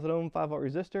 20,000 ohm 5-volt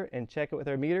resistor and check it with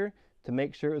our meter to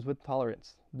make sure it was with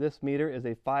tolerance. This meter is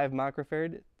a 5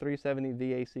 microfarad 370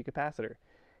 VAC capacitor.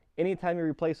 Anytime you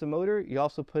replace a motor, you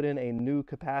also put in a new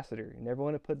capacitor. You never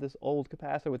want to put this old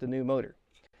capacitor with a new motor.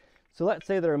 So let's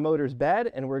say that our motor's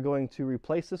bad and we're going to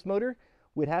replace this motor.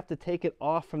 We'd have to take it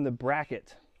off from the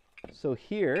bracket. So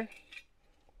here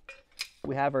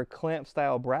we have our clamp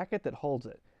style bracket that holds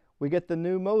it. We get the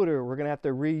new motor, we're going to have to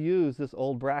reuse this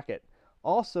old bracket.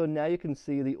 Also, now you can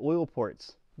see the oil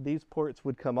ports. These ports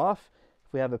would come off.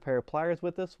 If we have a pair of pliers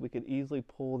with us, we could easily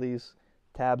pull these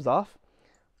tabs off.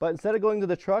 But instead of going to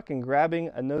the truck and grabbing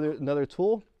another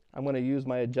tool, I'm going to use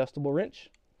my adjustable wrench.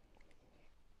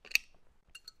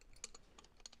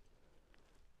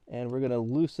 And we're going to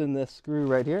loosen this screw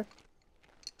right here.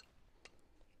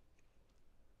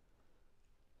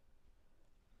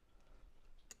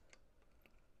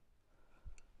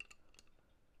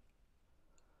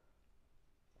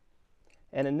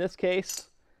 And in this case,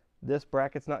 this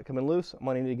bracket's not coming loose. I'm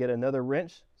going to need to get another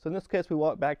wrench. So in this case, we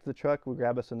walk back to the truck, we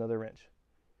grab us another wrench.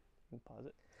 Pause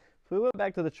it. So we went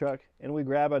back to the truck and we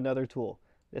grab another tool.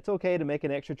 It's okay to make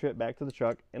an extra trip back to the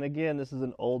truck. And again, this is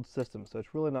an old system, so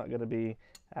it's really not going to be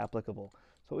applicable.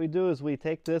 So what we do is we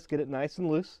take this, get it nice and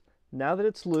loose. Now that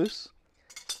it's loose,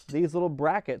 these little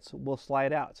brackets will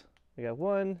slide out. We got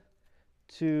 1,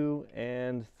 2,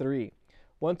 and 3.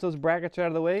 Once those brackets are out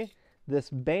of the way, this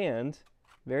band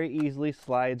very easily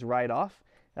slides right off.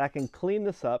 And I can clean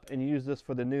this up and use this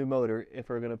for the new motor if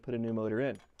we're going to put a new motor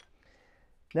in.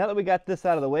 Now that we got this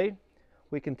out of the way,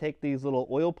 we can take these little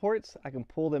oil ports. I can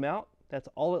pull them out. That's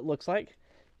all it looks like.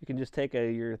 You can just take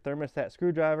your thermostat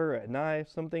screwdriver, a knife,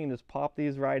 something, and just pop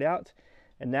these right out.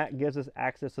 And that gives us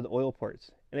access to the oil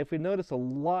ports. And if we notice a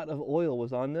lot of oil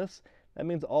was on this, that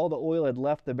means all the oil had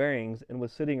left the bearings and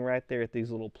was sitting right there at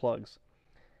these little plugs.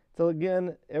 So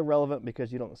again, irrelevant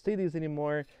because you don't see these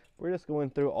anymore. We're just going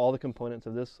through all the components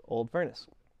of this old furnace.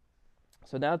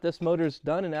 So now that this motor's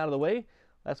done and out of the way,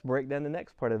 let's break down the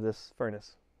next part of this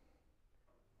furnace.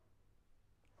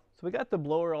 So we got the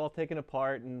blower all taken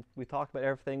apart and we talked about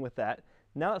everything with that.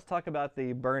 Now let's talk about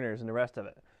the burners and the rest of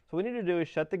it. So what we need to do is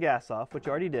shut the gas off, which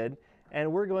you already did,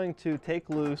 and we're going to take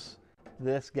loose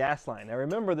this gas line. Now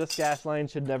remember, this gas line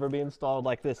should never be installed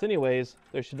like this anyways.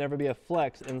 There should never be a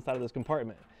flex inside of this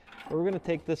compartment. But we're going to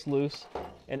take this loose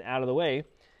and out of the way.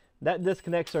 That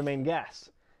disconnects our main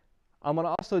gas. I'm going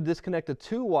to also disconnect the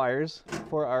 2 wires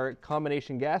for our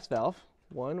combination gas valve.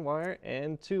 1 wire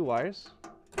and 2 wires.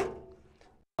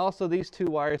 Also these 2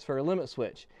 wires for our limit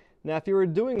switch. Now if you were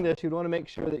doing this, you'd want to make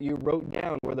sure that you wrote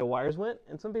down where the wires went,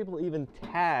 and some people even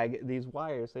tag these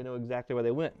wires so they know exactly where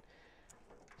they went.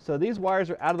 So these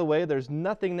wires are out of the way. There's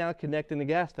nothing now connecting the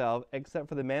gas valve except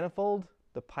for the manifold,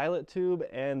 the pilot tube,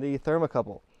 and the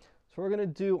thermocouple. So what we're going to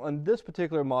do on this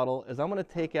particular model is I'm going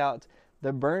to take out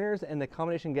the burners and the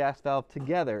combination gas valve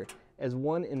together as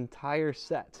one entire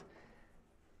set.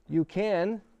 You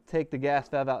can take the gas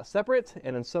valve out separate,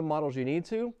 and in some models you need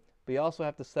to, but you also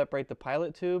have to separate the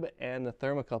pilot tube and the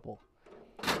thermocouple.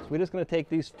 So we're just going to take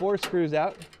these 4 screws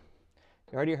out.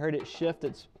 You already heard it shift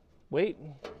its weight.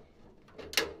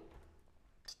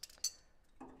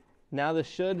 Now this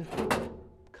should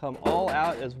come all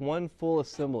out as one full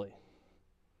assembly.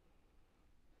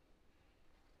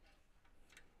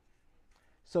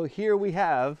 So here we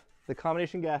have the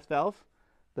combination gas valve,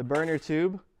 the burner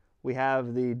tube, we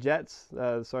have the jets,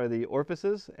 the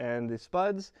orifices and the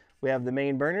spuds, we have the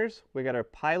main burners, we got our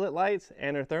pilot lights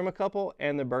and our thermocouple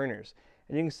and the burners.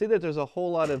 And you can see that there's a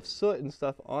whole lot of soot and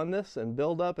stuff on this and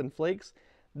buildup and flakes.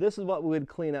 This is what we would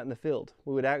clean out in the field.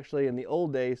 We would actually, in the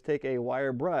old days, take a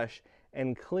wire brush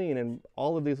and clean and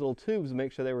all of these little tubes and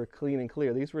make sure they were clean and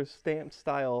clear. These were stamped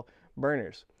style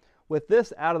burners. With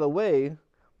this out of the way,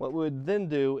 what we would then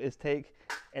do is take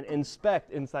and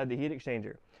inspect inside the heat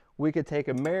exchanger. We could take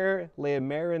a mirror, lay a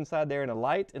mirror inside there and a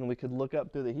light, and we could look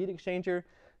up through the heat exchanger.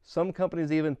 Some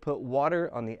companies even put water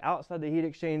on the outside of the heat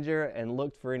exchanger and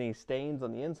looked for any stains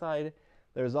on the inside.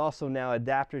 There's also now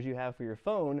adapters you have for your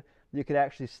phone. You could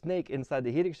actually snake inside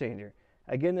the heat exchanger.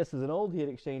 Again, this is an old heat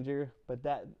exchanger, but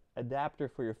that adapter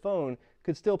for your phone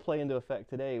could still play into effect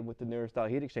today with the newer style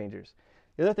heat exchangers.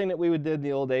 The other thing that we would do in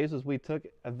the old days is we took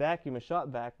a vacuum, a shop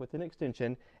vac with an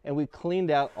extension, and we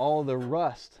cleaned out all the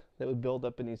rust that would build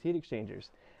up in these heat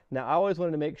exchangers. Now I always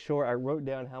wanted to make sure I wrote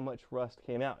down how much rust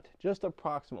came out, just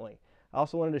approximately. I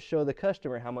also wanted to show the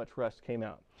customer how much rust came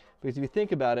out. Because if you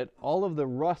think about it, all of the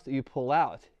rust that you pull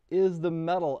out is the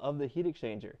metal of the heat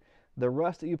exchanger. The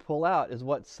rust that you pull out is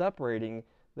what's separating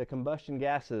the combustion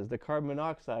gases, the carbon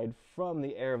monoxide, from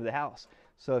the air of the house.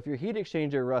 So if your heat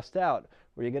exchanger rusts out,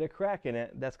 or you get a crack in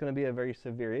it, that's going to be a very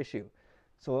severe issue.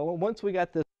 So once we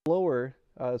got this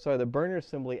the burner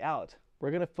assembly out,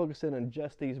 we're going to focus in on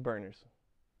just these burners.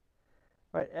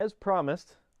 All right, as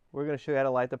promised, we're going to show you how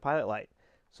to light the pilot light.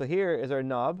 So here is our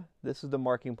knob. This is the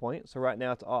marking point. So right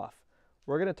now it's off.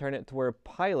 We're going to turn it to where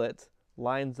pilot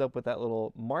lines up with that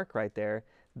little mark right there.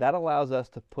 That allows us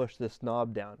to push this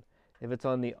knob down. If it's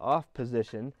on the off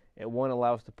position, it won't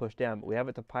allow us to push down, but we have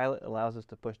it to pilot, it allows us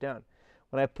to push down.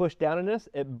 When I push down on this,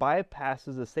 it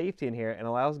bypasses the safety in here and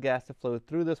allows gas to flow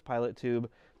through this pilot tube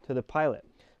to the pilot.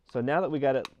 So now that we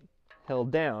got it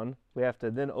held down, we have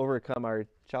to then overcome our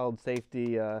child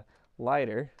safety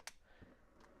lighter,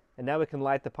 and now we can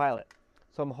light the pilot.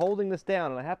 So I'm holding this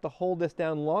down, and I have to hold this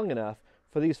down long enough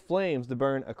for these flames to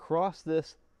burn across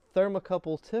this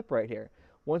thermocouple tip right here.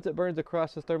 Once it burns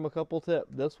across this thermocouple tip,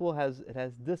 it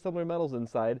has dissimilar metals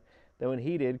inside that when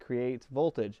heated creates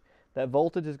voltage. That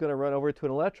voltage is going to run over to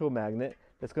an electromagnet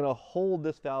that's going to hold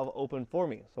this valve open for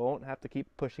me, so I won't have to keep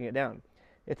pushing it down.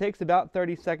 It takes about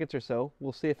 30 seconds or so.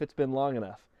 We'll see if it's been long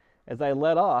enough. As I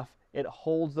let off, it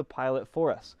holds the pilot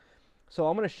for us. So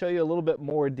I'm going to show you a little bit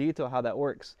more detail how that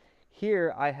works.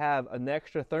 Here I have an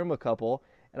extra thermocouple,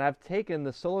 and I've taken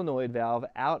the solenoid valve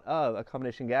out of a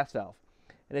combination gas valve.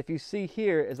 And if you see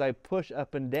here, as I push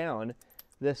up and down,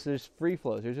 this is free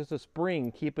flow. There's just a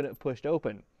spring keeping it pushed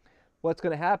open. What's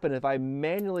going to happen if I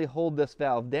manually hold this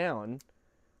valve down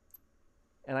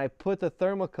and I put the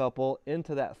thermocouple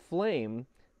into that flame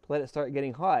to let it start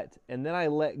getting hot, and then I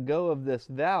let go of this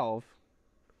valve,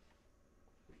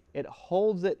 it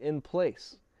holds it in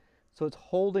place. So it's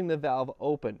holding the valve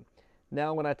open.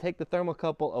 Now when I take the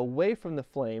thermocouple away from the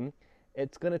flame,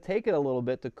 it's going to take it a little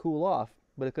bit to cool off,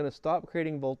 but it's going to stop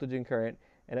creating voltage and current,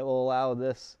 and it will allow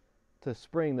this to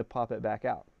spring to pop it back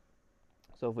out.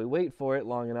 So if we wait for it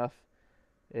long enough,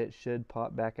 it should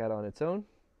pop back out on its own.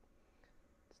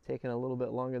 It's taking a little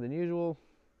bit longer than usual.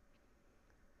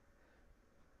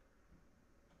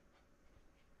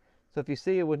 So if you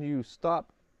see when you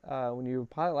stop, when your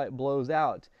pilot light blows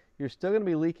out, you're still going to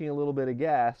be leaking a little bit of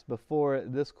gas before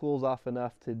this cools off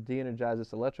enough to de-energize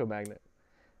this electromagnet.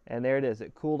 And there it is.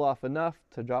 It cooled off enough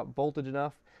to drop voltage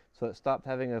enough so it stopped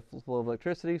having a flow of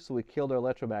electricity, so we killed our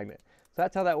electromagnet. So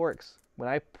that's how that works. When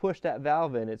I push that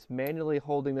valve in, it's manually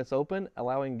holding this open,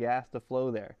 allowing gas to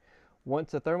flow there.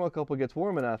 Once the thermocouple gets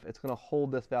warm enough, it's going to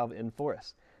hold this valve in for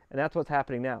us. And that's what's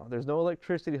happening now. There's no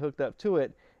electricity hooked up to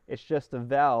it. It's just the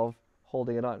valve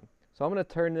holding it on. So I'm going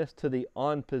to turn this to the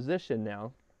on position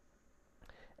now.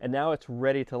 And now it's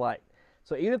ready to light.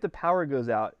 So even if the power goes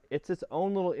out, it's its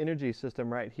own little energy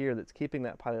system right here that's keeping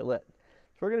that pilot lit.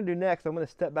 So what we're going to do next, I'm going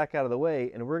to step back out of the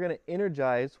way, and we're going to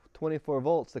energize 24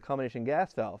 volts, the combination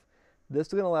gas valve. This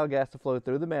is going to allow gas to flow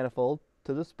through the manifold,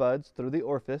 to the spuds, through the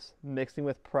orifice, mixing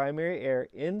with primary air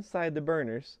inside the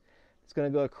burners. It's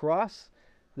going to go across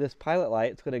this pilot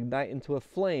light. It's going to ignite into a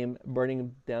flame,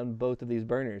 burning down both of these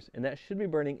burners. And that should be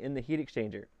burning in the heat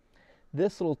exchanger.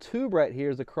 This little tube right here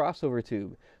is a crossover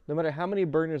tube. No matter how many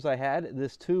burners I had,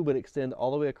 this tube would extend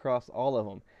all the way across all of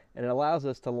them. And it allows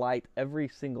us to light every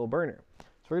single burner. So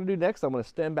what we're going to do next, I'm going to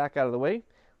stand back out of the way.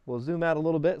 We'll zoom out a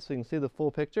little bit so you can see the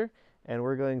full picture. And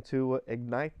we're going to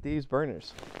ignite these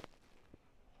burners.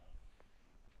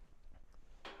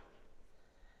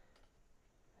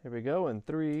 Here we go in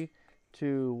 3,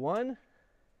 2, 1.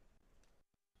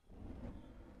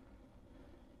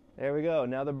 There we go.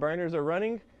 Now the burners are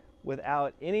running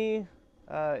without any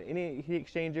heat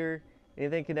exchanger,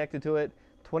 anything connected to it.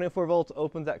 24 volts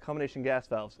opens that combination gas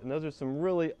valves. And those are some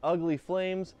really ugly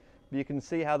flames, but you can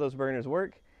see how those burners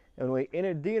work. And when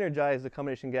we de-energize the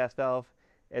combination gas valve,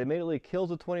 it immediately kills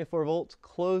the 24 volts,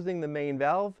 closing the main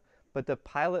valve, but the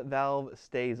pilot valve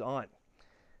stays on.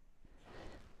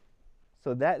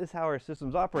 So that is how our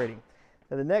system's operating.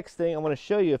 Now the next thing I want to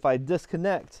show you, if I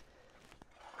disconnect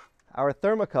our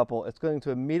thermocouple, it's going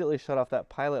to immediately shut off that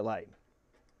pilot light.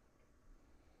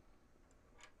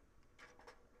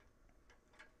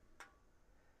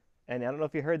 And I don't know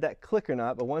if you heard that click or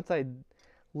not, but once I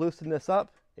loosened this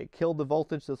up, it killed the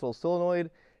voltage, this little solenoid,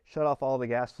 shut off all the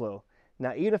gas flow.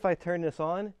 Now even if I turn this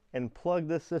on and plug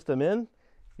this system in,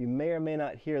 you may or may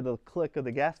not hear the click of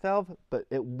the gas valve, but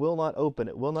it will not open.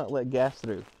 It will not let gas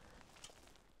through.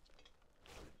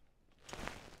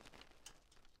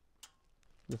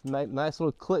 This nice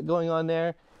little click going on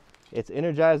there. It's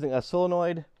energizing a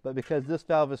solenoid, but because this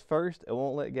valve is first, it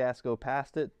won't let gas go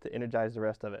past it to energize the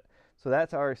rest of it. So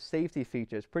that's our safety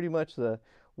features. Pretty much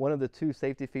one of the 2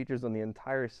 safety features on the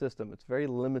entire system. It's very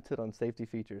limited on safety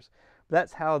features. But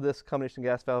that's how this combination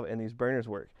gas valve and these burners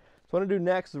work. So what I'm going to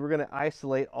do next is we're going to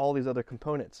isolate all these other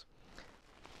components.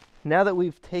 Now that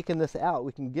we've taken this out,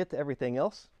 we can get to everything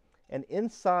else. And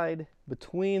inside,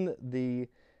 between the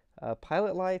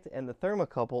pilot light and the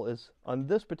thermocouple is, on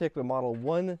this particular model,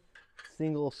 one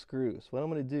single screw. So what I'm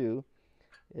going to do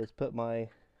is put my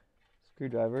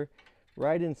screwdriver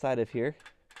right inside of here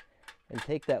and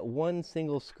take that one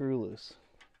single screw loose.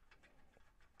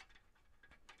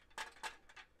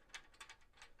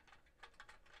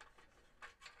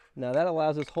 Now that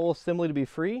allows this whole assembly to be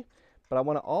free, but I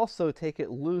want to also take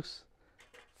it loose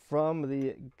from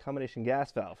the combination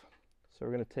gas valve. So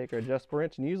we're going to take our adjustable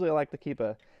wrench, and usually I like to keep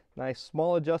a nice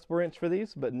small adjustable wrench for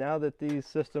these, but now that these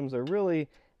systems are really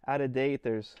out of date,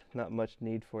 there's not much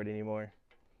need for it anymore.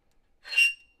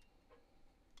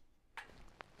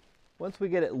 Once we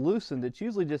get it loosened, it's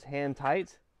usually just hand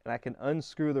tight, and I can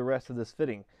unscrew the rest of this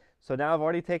fitting. So now I've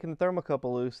already taken the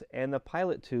thermocouple loose and the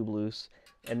pilot tube loose,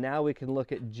 and now we can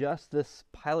look at just this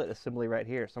pilot assembly right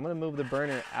here. So I'm going to move the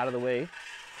burner out of the way,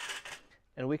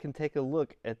 and we can take a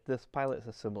look at this pilot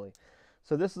assembly.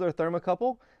 So this is our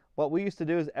thermocouple. What we used to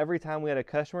do is every time we had a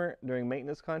customer during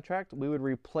maintenance contract, we would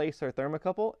replace our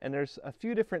thermocouple, and there's a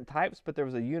few different types, but there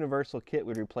was a universal kit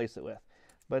we'd replace it with.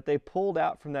 But they pulled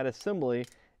out from that assembly,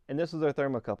 and this is our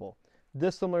thermocouple.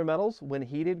 Dissimilar metals, when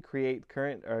heated,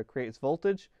 creates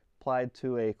voltage, applied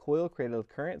to a coil, created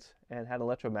currents, and had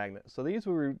electromagnet. So these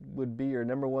would be your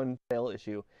 #1 fail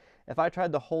issue. If I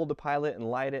tried to hold the pilot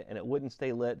and light it and it wouldn't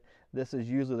stay lit, this is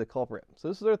usually the culprit. So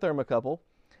this is our thermocouple,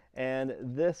 and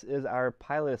this is our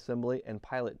pilot assembly and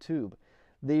pilot tube.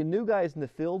 The new guys in the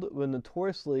field would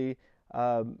notoriously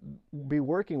be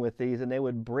working with these, and they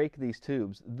would break these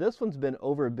tubes. This one's been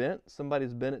overbent.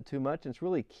 Somebody's bent it too much, and it's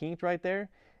really kinked right there.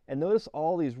 And notice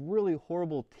all these really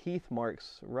horrible teeth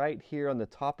marks right here on the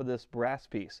top of this brass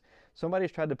piece.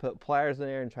 Somebody's tried to put pliers in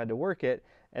there and tried to work it,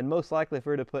 and most likely if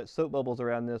we were to put soap bubbles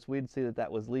around this, we'd see that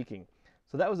that was leaking.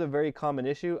 So that was a very common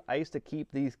issue. I used to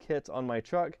keep these kits on my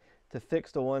truck to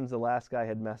fix the ones the last guy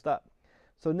had messed up.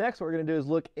 So next what we're going to do is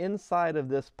look inside of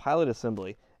this pilot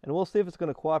assembly, and we'll see if it's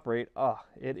going to cooperate. Ah,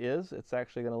 it is. It's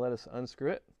actually going to let us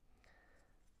unscrew it.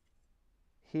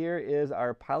 here is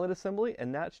our pilot assembly,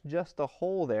 and that's just a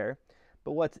hole there.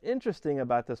 But what's interesting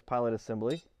about this pilot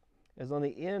assembly is on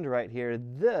the end right here,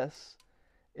 this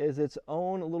is its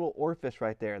own little orifice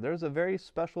right there. There's a very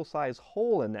special size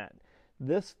hole in that.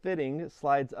 This fitting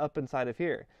slides up inside of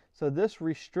here. So this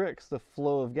restricts the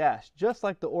flow of gas, just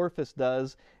like the orifice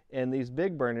does in these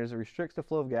big burners. It restricts the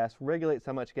flow of gas, regulates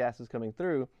how much gas is coming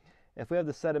through. If we have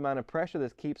the set amount of pressure,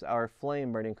 this keeps our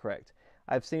flame burning correct.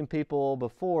 I've seen people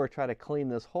before try to clean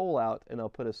this hole out, and they'll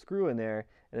put a screw in there,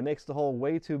 and it makes the hole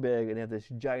way too big, and you have this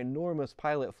ginormous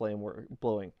pilot flame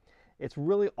blowing. It's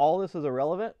really, all this is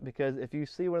irrelevant, because if you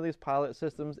see one of these pilot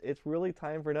systems, it's really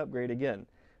time for an upgrade again.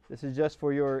 This is just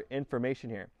for your information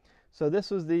here. So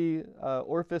this was the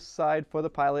orifice side for the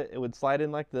pilot. It would slide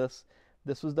in like this.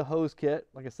 This was the hose kit.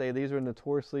 Like I say, these are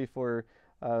notoriously for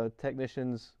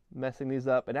technicians messing these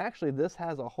up. And actually, this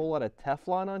has a whole lot of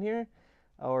Teflon on here,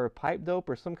 or pipe dope,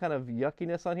 or some kind of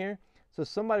yuckiness on here. So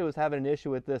somebody was having an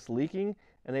issue with this leaking,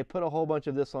 and they put a whole bunch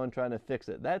of this on trying to fix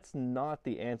it. That's not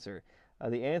the answer.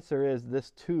 The answer is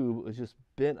this tube was just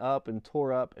bent up and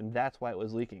tore up, and that's why it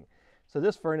was leaking. So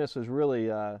this furnace was really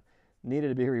needed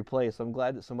to be replaced. I'm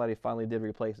glad that somebody finally did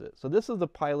replace it. So this is the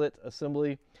pilot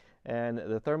assembly and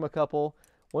the thermocouple.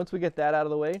 Once we get that out of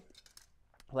the way,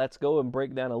 let's go and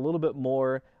break down a little bit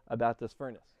more about this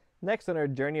furnace. Next on our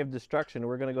journey of destruction,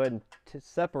 we're going to go ahead and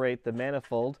separate the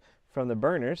manifold from the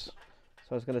burners. So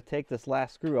I was going to take this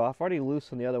last screw off. I already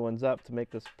loosened the other ones up to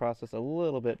make this process a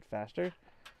little bit faster.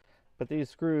 But these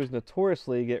screws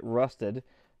notoriously get rusted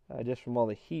just from all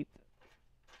the heat.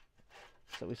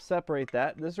 So we separate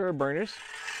that. These are our burners.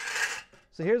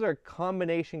 So here's our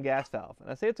combination gas valve. And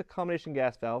I say it's a combination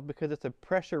gas valve because it's a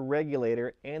pressure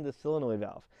regulator and a solenoid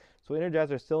valve. So we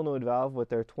energize our solenoid valve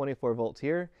with our 24 volts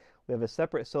here. We have a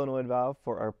separate solenoid valve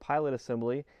for our pilot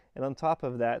assembly. And on top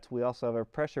of that, we also have our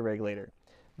pressure regulator.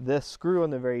 This screw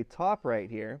on the very top right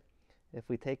here, if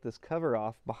we take this cover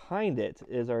off, behind it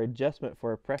is our adjustment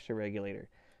for a pressure regulator.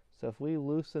 So if we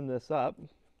loosen this up,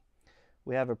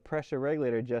 we have a pressure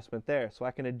regulator adjustment there. So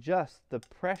I can adjust the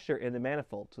pressure in the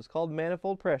manifold. So it's called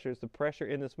manifold pressure. It's the pressure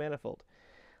in this manifold.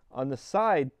 On the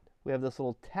side, we have this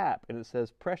little tap, and it says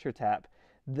pressure tap.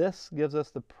 This gives us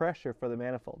the pressure for the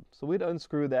manifold. So we'd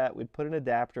unscrew that, we'd put an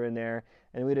adapter in there,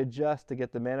 and we'd adjust to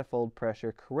get the manifold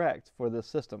pressure correct for this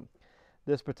system.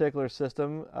 This particular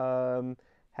system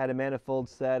had a manifold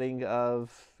setting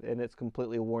of, and it's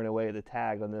completely worn away. The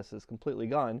tag on this is completely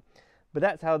gone. But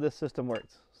that's how this system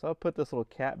works. So I'll put this little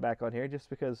cap back on here just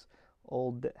because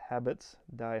old habits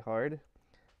die hard.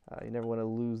 You never want to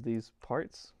lose these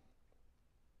parts.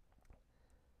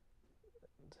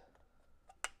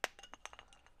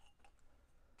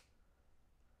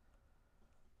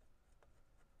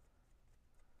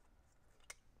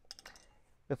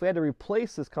 If we had to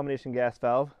replace this combination gas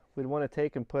valve, we'd want to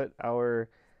take and put our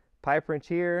pipe wrench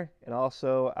here and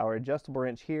also our adjustable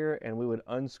wrench here, and we would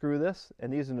unscrew this.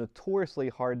 And these are notoriously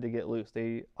hard to get loose.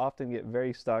 They often get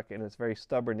very stuck, and it's very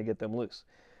stubborn to get them loose.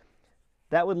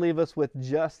 That would leave us with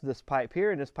just this pipe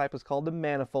here, and this pipe is called the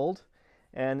manifold.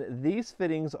 And these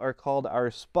fittings are called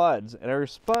our spuds, and our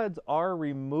spuds are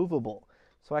removable.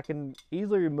 So I can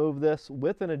easily remove this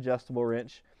with an adjustable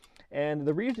wrench. And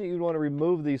the reason you'd want to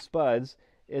remove these spuds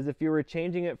is if you were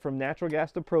changing it from natural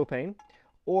gas to propane,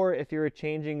 or if you were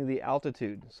changing the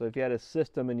altitude. So if you had a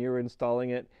system and you were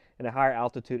installing it in a higher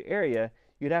altitude area,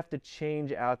 you'd have to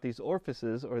change out these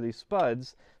orifices or these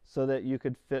spuds so that you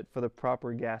could fit for the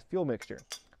proper gas fuel mixture.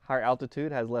 Higher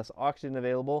altitude has less oxygen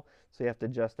available, so you have to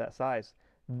adjust that size.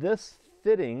 This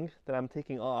fitting that I'm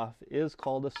taking off is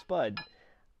called a spud.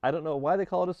 I don't know why they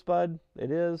call it a spud.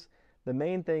 It is. The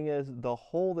main thing is the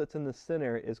hole that's in the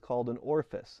center is called an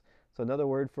orifice. So another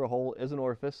word for a hole is an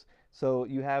orifice. So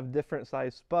you have different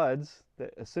size spuds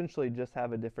that essentially just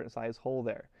have a different size hole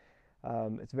there.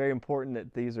 It's very important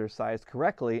that these are sized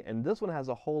correctly, and this one has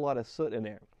a whole lot of soot in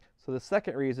there. So the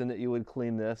second reason that you would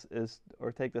clean this is,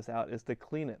 or take this out, is to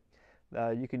clean it.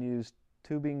 You can use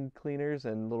tubing cleaners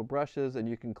and little brushes, and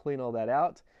you can clean all that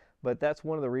out, but that's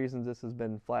one of the reasons this has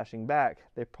been flashing back.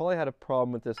 They probably had a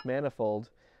problem with this manifold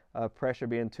pressure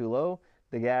being too low.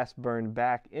 The gas burned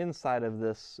back inside of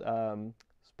this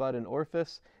spud and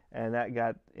orifice, and that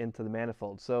got into the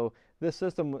manifold. So this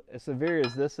system, as severe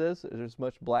as this is, there's as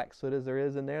much black soot as there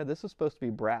is in there. This is supposed to be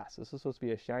brass. This is supposed to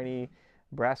be a shiny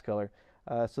brass color.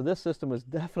 So this system was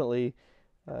definitely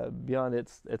beyond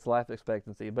its life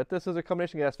expectancy. But this is a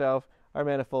combination gas valve, our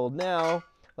manifold. Now,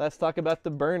 let's talk about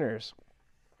the burners.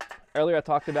 Earlier I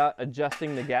talked about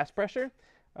adjusting the gas pressure.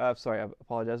 Sorry, I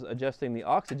apologize, adjusting the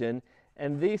oxygen.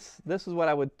 And this is what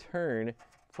I would turn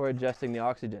for adjusting the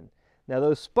oxygen. Now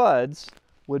those spuds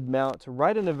would mount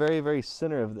right in the very, very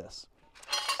center of this.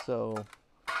 So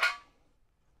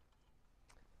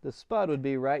the spud would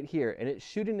be right here, and it's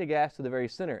shooting the gas to the very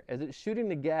center. As it's shooting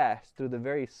the gas through the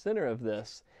very center of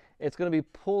this, it's going to be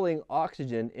pulling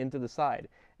oxygen into the side.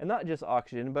 And not just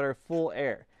oxygen, but our full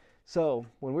air. So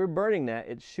when we're burning that,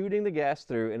 it's shooting the gas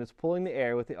through and it's pulling the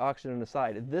air with the oxygen on the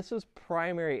side. This is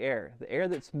primary air. The air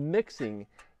that's mixing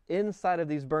inside of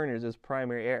these burners is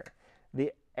primary air.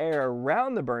 The air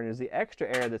around the burners, the extra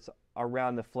air that's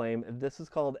around the flame, this is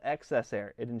called excess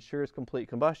air. It ensures complete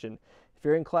combustion. If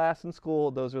you're in class in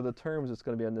school, those are the terms that's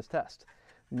going to be on this test.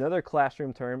 Another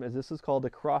classroom term is this is called a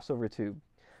crossover tube.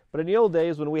 But in the old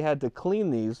days when we had to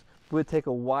clean these, we would take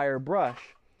a wire brush,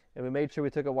 and we made sure we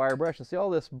took a wire brush. And see all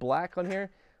this black on here?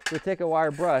 We'd take a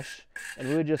wire brush and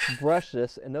we would just brush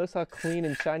this, and notice how clean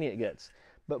and shiny it gets.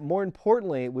 But more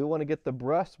importantly, we want to get the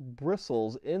brush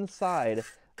bristles inside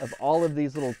of all of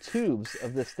these little tubes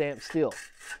of this stamped steel.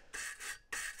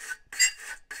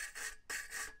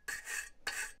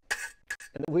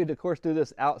 And we'd of course do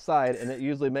this outside, and it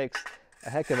usually makes a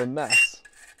heck of a mess,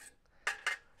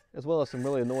 as well as some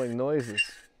really annoying noises.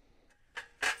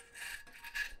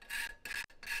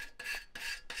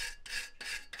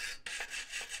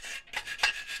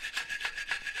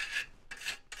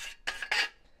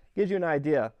 Gives you an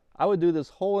idea. I would do this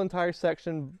whole entire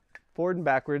section forward and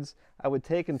backwards. I would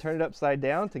take and turn it upside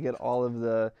down to get all of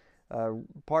the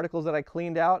particles that I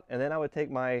cleaned out, and then I would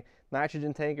take my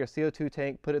nitrogen tank or CO2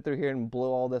 tank, put it through here and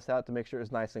blow all this out to make sure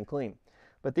it's nice and clean.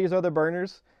 But these are the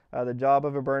burners. The job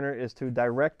of a burner is to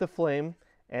direct the flame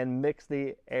and mix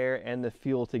the air and the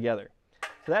fuel together.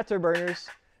 So that's our burners.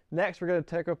 Next, we're going to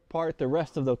take apart the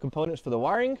rest of the components for the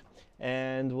wiring,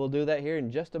 and we'll do that here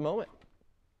in just a moment.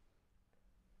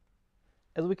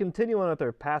 As we continue on with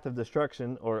our path of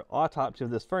destruction, or autopsy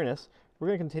of this furnace, we're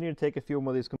going to continue to take a few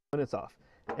more of these components off.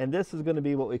 And this is going to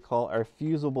be what we call our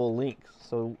fusible links.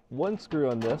 So one screw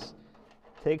on this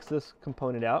takes this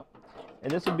component out, and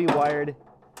this would be wired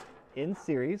in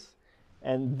series,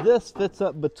 and this fits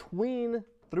up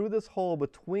through this hole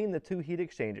between the two heat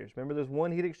exchangers. Remember, there's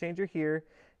one heat exchanger here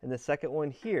and the second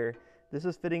one here. This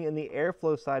is fitting in the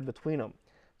airflow side between them.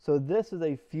 So this is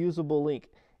a fusible link.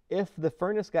 If the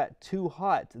furnace got too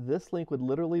hot, this link would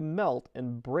literally melt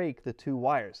and break the two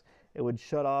wires. It would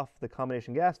shut off the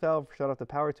combination gas valve, shut off the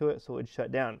power to it, so it would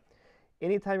shut down.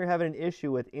 Anytime you're having an issue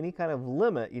with any kind of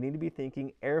limit, you need to be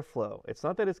thinking airflow. It's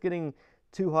not that it's getting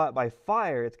too hot by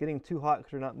fire, it's getting too hot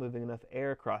because you're not moving enough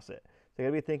air across it. So you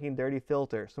gotta be thinking dirty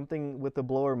filter, something with the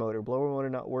blower motor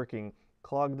not working,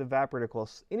 clogged evaporator coil,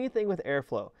 anything with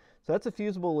airflow. So that's a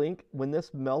fusible link. When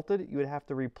this melted, you would have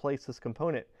to replace this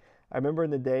component. I remember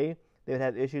in the day, they would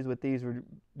have issues with these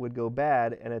would go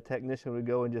bad, and a technician would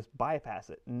go and just bypass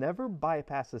it. Never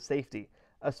bypass the safety,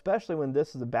 especially when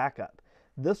this is a backup.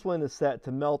 This one is set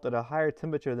to melt at a higher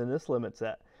temperature than this limit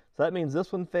set. So that means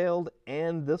this one failed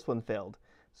and this one failed.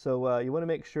 So you want to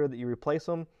make sure that you replace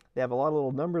them. They have a lot of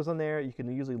little numbers on there. You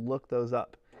can usually look those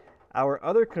up. Our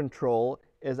other control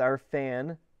is our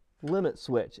fan limit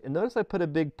switch. And notice I put a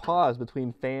big pause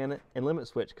between fan and limit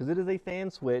switch because it is a fan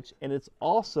switch and it's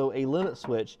also a limit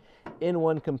switch in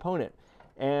one component.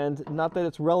 And not that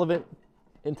it's relevant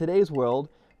in today's world,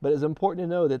 but it's important to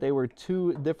know that they were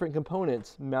two different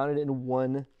components mounted in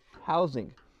one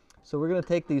housing. So we're going to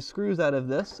take these screws out of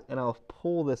this, and I'll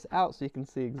pull this out so you can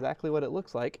see exactly what it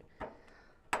looks like.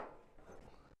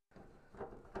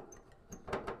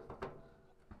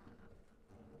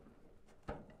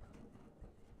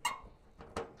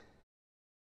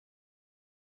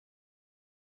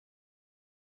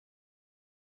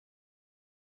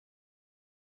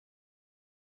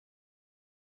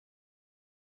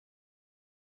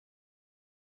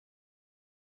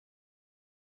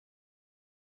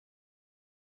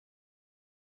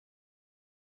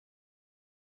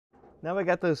 Now I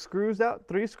got those screws out,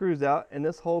 3 screws out, and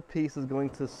this whole piece is going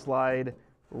to slide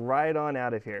right on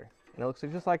out of here. And it looks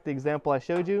just like the example I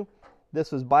showed you.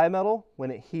 This was bimetal. When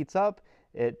it heats up,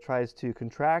 it tries to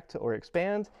contract or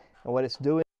expand, and what it's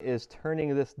doing is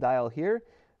turning this dial here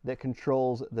that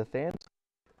controls the fan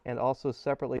and also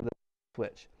separately the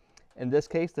switch. In this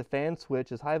case, the fan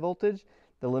switch is high voltage,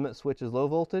 the limit switch is low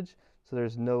voltage, so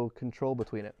there's no control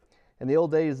between it. In the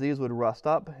old days, these would rust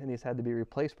up, and these had to be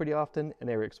replaced pretty often, and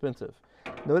they were expensive.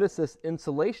 Notice this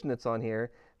insulation that's on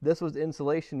here. This was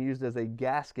insulation used as a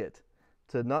gasket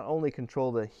to not only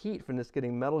control the heat from this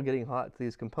metal getting hot to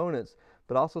these components,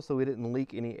 but also so we didn't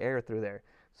leak any air through there.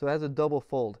 So it has a double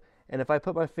fold. And if I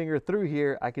put my finger through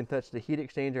here, I can touch the heat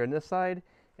exchanger on this side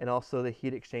and also the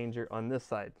heat exchanger on this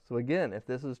side. So again, if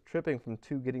this is tripping from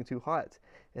getting too hot,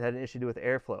 it had an issue to do with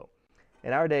airflow.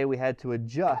 In our day, we had to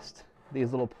adjust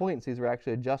these little points, these were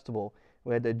actually adjustable.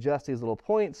 We had to adjust these little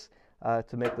points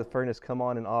to make the furnace come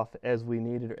on and off as we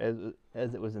needed, or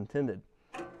as it was intended.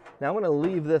 Now I'm going to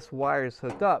leave this wires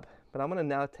hooked up, but I'm going to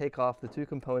now take off the two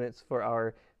components for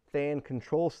our fan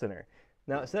control center.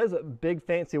 Now it says big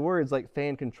fancy words like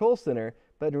fan control center,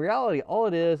 but in reality all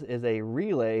it is a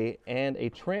relay and a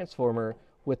transformer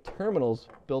with terminals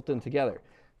built in together.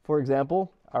 For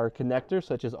example, our connectors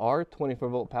such as R, 24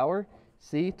 volt power,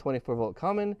 C, 24 volt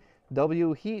common,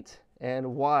 W, heat,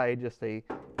 and Y, just a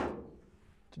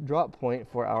drop point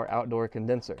for our outdoor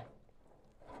condenser.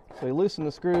 So we loosen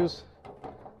the screws,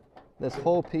 this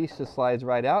whole piece just slides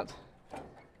right out,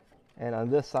 and on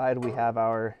this side we have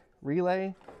our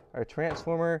relay, our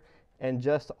transformer, and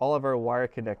just all of our wire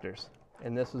connectors.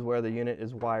 And this is where the unit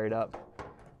is wired up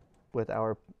with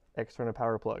our external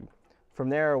power plug. From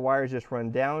there, our wires just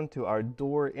run down to our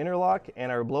door interlock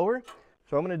and our blower.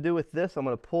 So what I'm going to do with this, I'm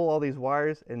going to pull all these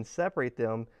wires and separate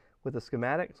them with a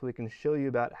schematic so we can show you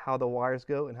about how the wires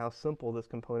go and how simple this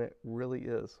component really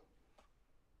is.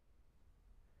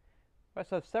 All right,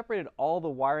 so I've separated all the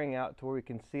wiring out to where we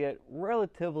can see it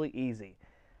relatively easy.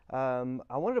 I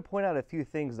wanted to point out a few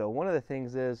things though. One of the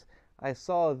things is I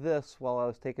saw this while I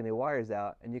was taking the wires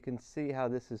out, and you can see how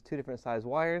this is two different size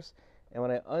wires, and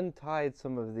when I untied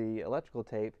some of the electrical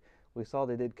tape, we saw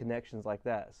they did connections like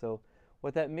that. So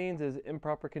what that means is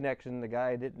improper connection. The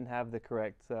guy didn't have the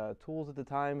correct tools at the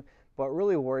time, but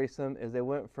really worrisome is they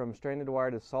went from stranded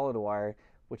wire to solid wire,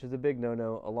 which is a big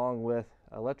no-no, along with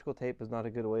electrical tape is not a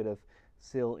good way to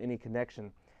seal any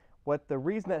connection. What the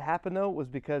reason that happened though was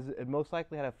because it most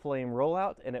likely had a flame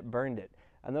rollout and it burned it.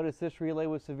 I noticed this relay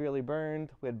was severely burned.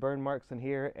 We had burn marks in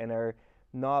here, and our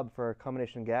knob for our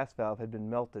combination gas valve had been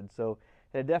melted. So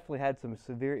it had definitely had some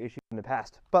severe issues in the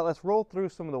past. But let's roll through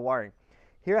some of the wiring.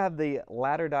 Here I have the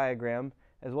ladder diagram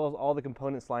as well as all the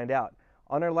components lined out.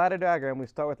 On our ladder diagram, we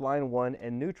start with line 1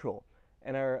 and neutral.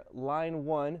 And our line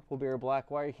 1 will be our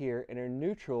black wire here, and our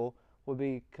neutral will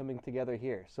be coming together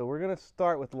here. So we're going to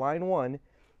start with line 1,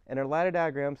 and our ladder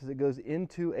diagram says it goes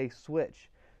into a switch.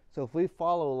 So if we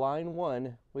follow line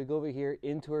 1, we go over here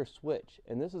into our switch,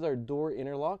 and this is our door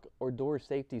interlock or door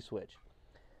safety switch.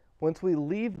 Once we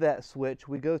leave that switch,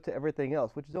 we go to everything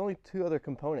else, which is only two other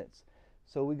components.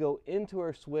 So we go into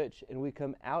our switch and we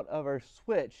come out of our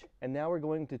switch, and now we're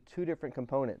going to two different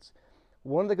components.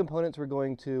 One of the components we're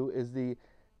going to is the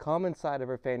common side of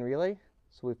our fan relay.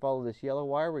 So we follow this yellow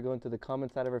wire, we're going to the common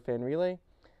side of our fan relay.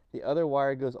 The other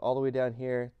wire goes all the way down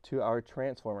here to our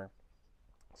transformer.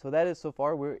 So that is, so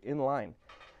far we're in line.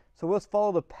 So let's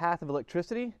follow the path of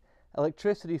electricity.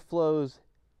 Electricity flows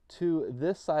to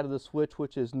this side of the switch,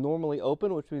 which is normally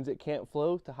open, which means it can't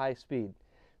flow to high speed.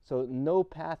 So no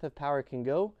path of power can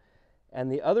go, and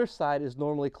the other side is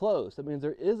normally closed. That means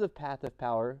there is a path of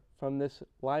power from this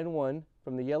line 1,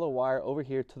 from the yellow wire over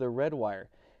here to the red wire.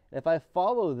 And if I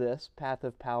follow this path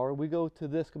of power, we go to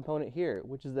this component here,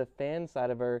 which is the fan side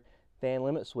of our fan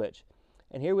limit switch.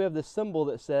 And here we have the symbol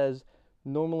that says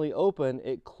normally open.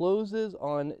 It closes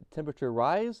on temperature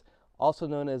rise, also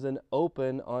known as an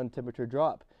open on temperature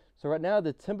drop. So right now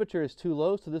the temperature is too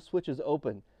low, so this switch is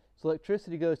open. So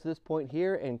electricity goes to this point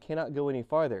here and cannot go any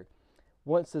farther.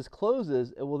 Once this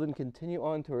closes, it will then continue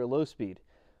on to our low speed.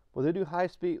 Whether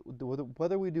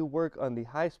we do work on the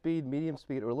high speed, medium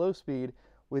speed, or low speed,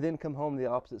 we then come home to the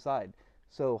opposite side.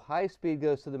 So high speed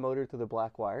goes to the motor to the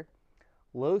black wire,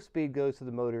 low speed goes to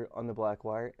the motor on the black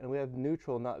wire, and we have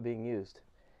neutral not being used.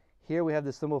 Here we have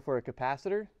the symbol for a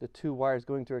capacitor, the two wires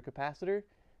going through a capacitor,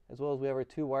 as well as we have our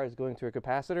two wires going through a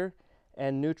capacitor,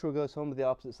 and neutral goes home to the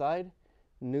opposite side,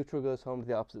 neutral goes home to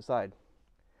the opposite side.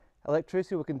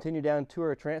 Electricity will continue down to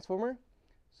our transformer,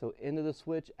 so into the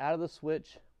switch, out of the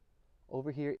switch, over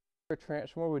here, our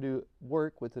transformer, we do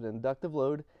work with an inductive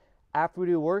load. After we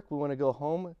do work, we want to go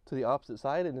home to the opposite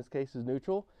side, in this case is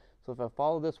neutral. So if I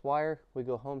follow this wire, we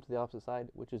go home to the opposite side,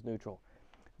 which is neutral.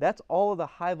 That's all of the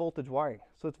high voltage wiring.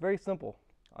 So it's very simple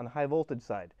on the high voltage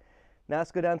side. Now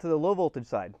let's go down to the low voltage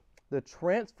side. The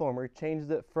transformer changes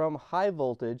it from high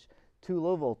voltage to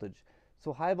low voltage.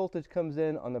 So high voltage comes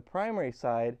in on the primary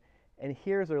side, and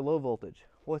here's our low voltage.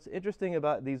 What's interesting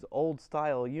about these old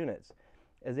style units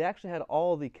is they actually had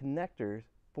all the connectors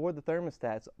for the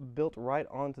thermostats built right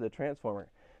onto the transformer.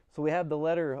 So we have the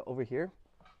letter over here.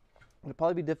 It'll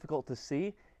probably be difficult to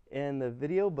see in the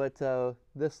video, but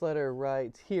this letter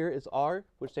right here is R,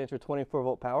 which stands for 24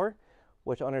 volt power,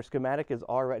 which on our schematic is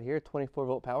R right here, 24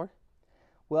 volt power.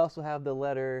 We also have the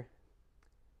letter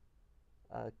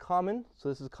common, so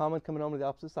this is common coming over to the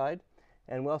opposite side.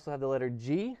 And we also have the letter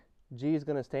G. G is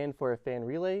going to stand for a fan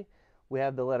relay. We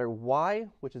have the letter Y,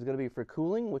 which is going to be for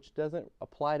cooling, which doesn't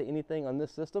apply to anything on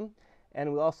this system.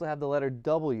 And we also have the letter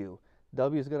W.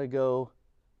 W is going to go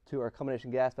to our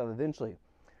combination gas valve eventually.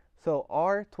 So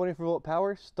our 24 volt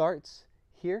power starts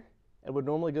here and would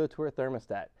normally go to our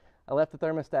thermostat. I left the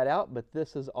thermostat out, but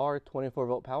this is our 24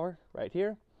 volt power right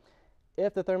here.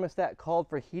 If the thermostat called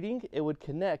for heating, it would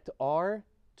connect R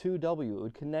to W. It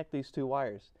would connect these two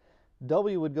wires.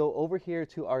 W would go over here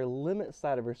to our limit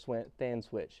side of our fan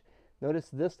switch. Notice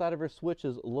this side of our switch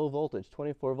is low voltage,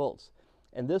 24 volts.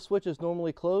 And this switch is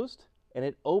normally closed, and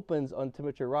it opens on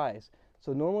temperature rise.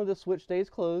 So normally the switch stays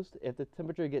closed. If the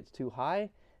temperature gets too high,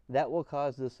 that will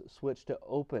cause this switch to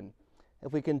open.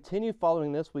 If we continue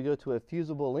following this, we go to a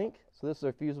fusible link. So this is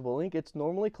our fusible link. It's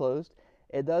normally closed.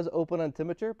 It does open on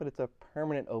temperature, but it's a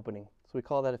permanent opening. So we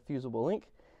call that a fusible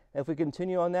link. And if we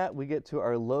continue on that, we get to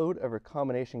our load of our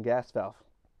combination gas valve.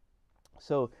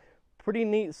 So pretty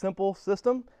neat, simple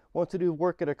system. Once we do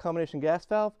work at our combination gas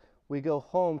valve, we go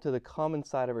home to the common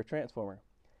side of our transformer.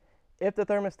 If the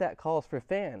thermostat calls for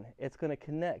fan, it's going to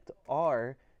connect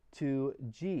R to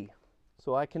G.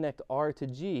 So I connect R to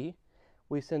G.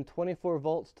 We send 24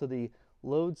 volts to the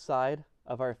load side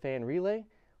of our fan relay.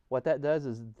 What that does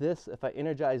is this, if I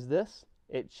energize this,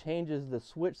 it changes the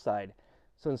switch side.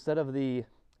 So instead of the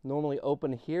normally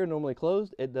open here, normally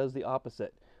closed, it does the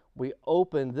opposite. We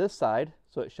open this side,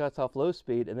 so it shuts off low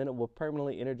speed, and then it will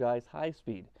permanently energize high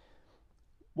speed.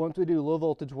 Once we do low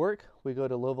voltage work, we go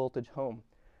to low voltage home.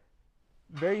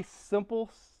 Very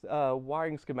simple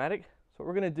wiring schematic. So what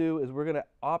we're going to do is we're going to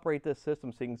operate this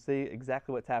system so you can see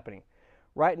exactly what's happening.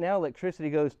 Right now, electricity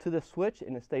goes to the switch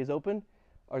and it stays open.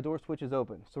 Our door switch is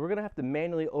open. So we're going to have to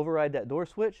manually override that door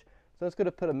switch. So it's going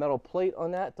to put a metal plate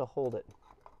on that to hold it.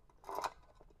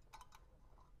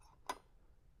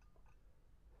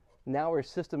 Now our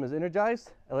system is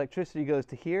energized. Electricity goes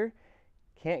to here.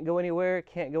 Can't go anywhere,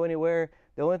 can't go anywhere.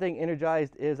 The only thing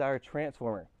energized is our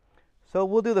transformer. So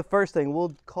we'll do the first thing.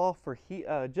 We'll call for heat,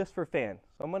 just for fan.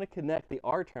 So I'm going to connect the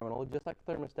R terminal, just like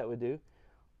the thermostat would do,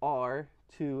 R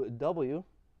to W.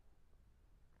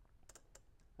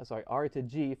 Sorry, R to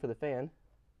G for the fan.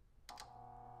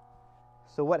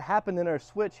 So what happened in our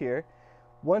switch here,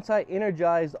 once I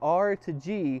energized R to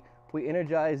G, we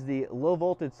energized the low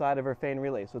voltage side of our fan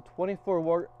relay. So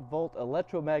 24 volt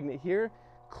electromagnet here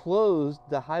closed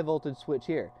the high voltage switch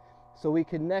here. So we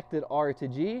connected R to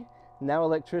G. Now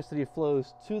electricity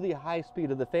flows to the high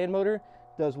speed of the fan motor,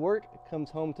 does work,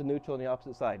 comes home to neutral on the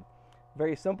opposite side.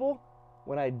 Very simple.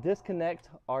 When I disconnect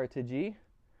R to G,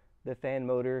 the fan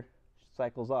motor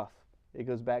cycles off. It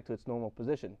goes back to its normal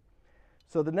position.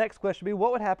 So the next question would be,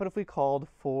 what would happen if we called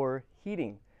for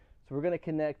heating? So we're going to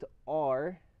connect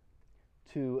R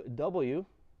to W.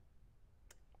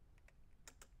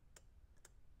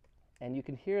 And you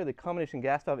can hear the combination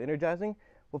gas valve energizing.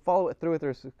 We'll follow it through with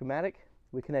our schematic.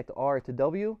 We connect R to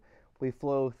W. We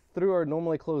flow through our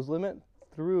normally closed limit,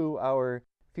 through our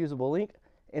fusible link,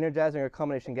 energizing our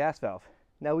combination gas valve.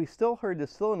 Now we still heard the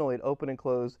solenoid open and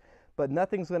close, but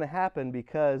nothing's going to happen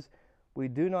because we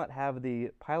do not have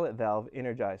the pilot valve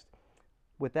energized.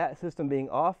 With that system being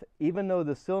off, even though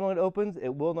the solenoid opens,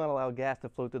 it will not allow gas to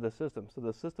flow through the system. So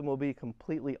the system will be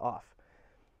completely off.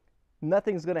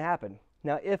 Nothing's going to happen.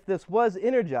 Now, if this was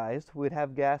energized, we'd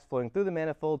have gas flowing through the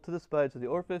manifold to the spuds of the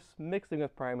orifice, mixing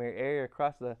with primary air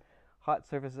across the hot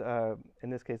surface, in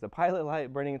this case, the pilot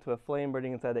light, burning into a flame,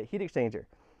 burning inside that heat exchanger.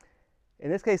 In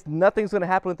this case, nothing's going to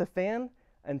happen with the fan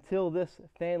until this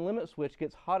fan limit switch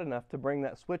gets hot enough to bring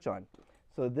that switch on.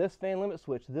 So this fan limit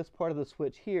switch, this part of the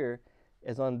switch here,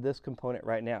 is on this component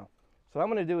right now. So what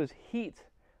I'm going to do is heat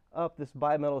up this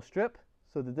bimetal strip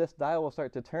so that this dial will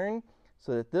start to turn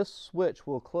so that this switch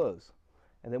will close.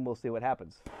 And then we'll see what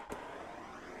happens.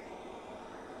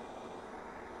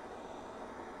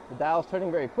 The dial's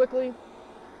turning very quickly.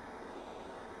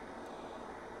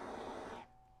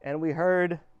 And we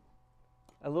heard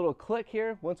a little click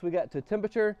here. Once we got to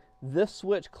temperature, this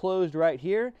switch closed right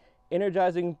here,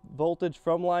 energizing voltage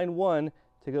from line 1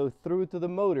 to go through to the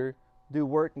motor, do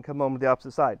work, and come home to the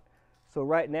opposite side. So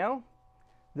right now,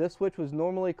 this switch was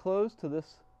normally closed to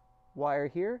this wire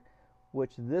here,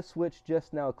 which this switch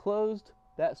just now closed.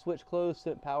 That switch closed,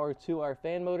 sent power to our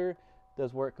fan motor,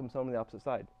 does work, comes home to the opposite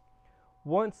side.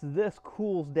 Once this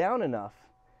cools down enough,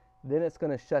 then it's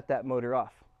going to shut that motor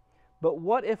off. But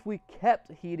what if we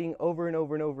kept heating over and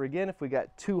over and over again? If we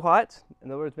got too hot,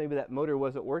 in other words, maybe that motor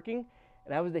wasn't working,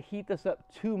 and I was to heat this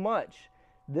up too much,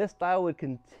 this dial would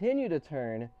continue to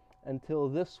turn until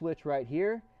this switch right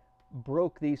here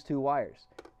broke these two wires.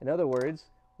 In other words,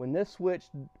 when this switch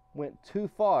went too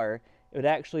far, it would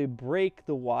actually break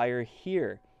the wire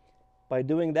here. By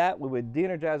doing that, we would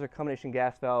de-energize our combination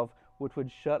gas valve, which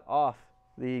would shut off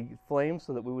the flame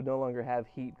so that we would no longer have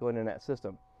heat going in that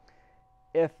system.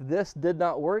 If this did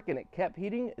not work and it kept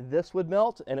heating, this would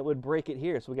melt and it would break it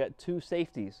here. So we got two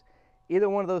safeties. Either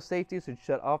one of those safeties would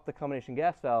shut off the combination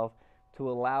gas valve to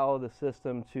allow the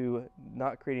system to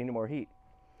not create any more heat.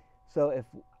 So if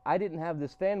I didn't have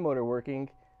this fan motor working,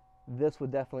 this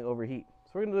would definitely overheat.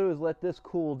 So what we're going to do is let this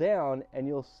cool down, and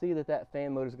you'll see that that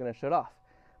fan motor is going to shut off.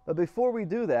 But before we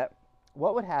do that,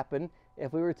 what would happen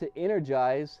if we were to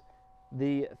energize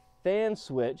the fan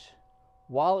switch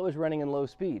while it was running in low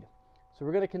speed? So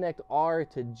we're going to connect R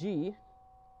to G.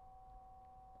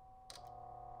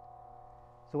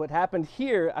 So what happened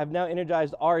here, I've now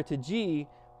energized R to G.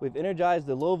 We've energized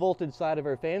the low voltage side of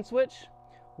our fan switch,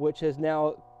 which has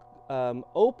now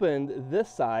opened this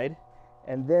side,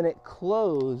 and then it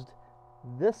closed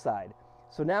this side.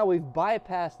 So now we've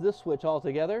bypassed this switch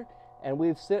altogether, and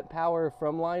we've sent power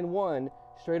from line 1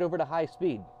 straight over to high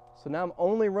speed. So now I'm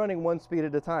only running one speed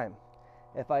at a time.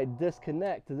 If I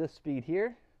disconnect to this speed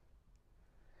here,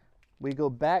 we go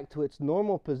back to its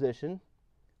normal position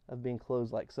of being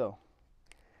closed like so.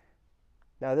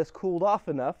 Now this cooled off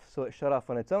enough so it shut off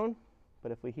on its own,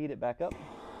 but if we heat it back up,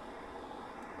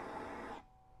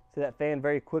 see that fan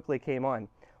very quickly came on.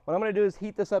 What I'm going to do is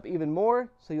heat this up even more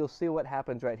so you'll see what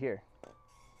happens right here.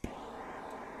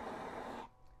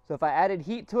 So if I added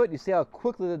heat to it, you see how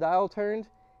quickly the dial turned?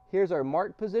 Here's our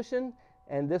mark position,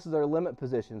 and this is our limit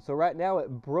position. So right now it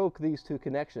broke these two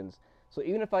connections. So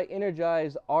even if I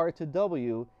energize R to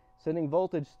W, sending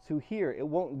voltage to here, it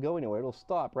won't go anywhere. It'll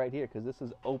stop right here because this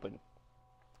is open.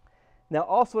 Now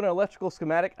also in our electrical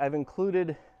schematic, I've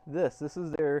included this. This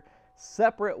is their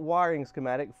separate wiring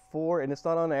schematic for, and it's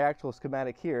not on the actual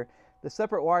schematic here, the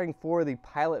separate wiring for the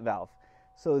pilot valve.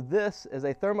 So this is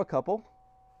a thermocouple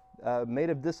made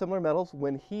of dissimilar metals.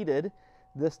 When heated,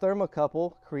 this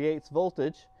thermocouple creates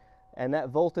voltage, and that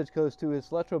voltage goes to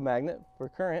its electromagnet for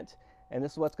current, and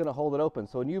this is what's going to hold it open.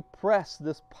 So when you press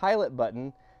this pilot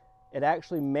button, it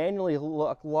actually manually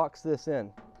locks this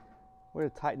in. We're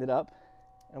going to tighten it up,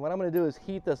 and what I'm going to do is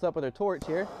heat this up with a torch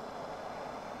here.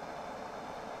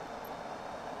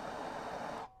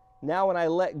 Now when I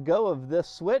let go of this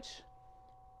switch,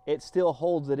 it still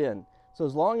holds it in. So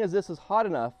as long as this is hot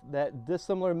enough that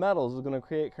dissimilar metals is going to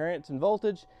create currents and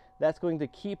voltage, that's going to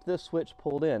keep this switch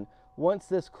pulled in. Once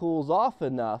this cools off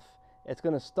enough, it's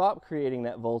going to stop creating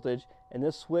that voltage, and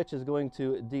this switch is going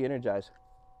to de-energize.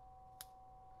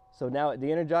 So now it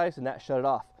de-energized, and that shut it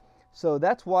off. So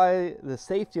that's why the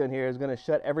safety on here is going to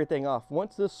shut everything off.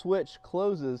 Once this switch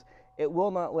closes, it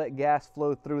will not let gas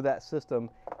flow through that system,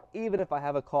 even if I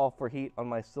have a call for heat on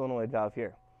my solenoid valve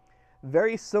here.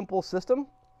 Very simple system.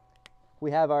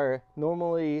 We have our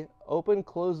normally open,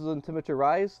 closes, and temperature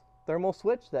rise thermal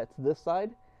switch. That's this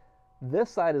side. This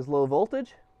side is low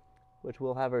voltage, which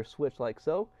we'll have our switch like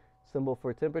so. Symbol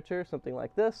for temperature, something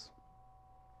like this.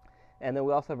 And then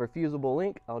we also have our fusible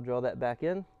link. I'll draw that back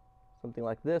in, something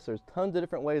like this. There's tons of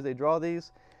different ways they draw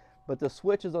these. But the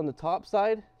switch is on the top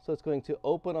side, so it's going to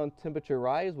open on temperature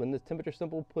rise. When this temperature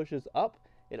symbol pushes up,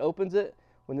 it opens it.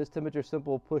 When this temperature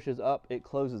symbol pushes up, it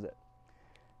closes it.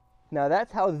 Now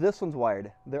that's how this one's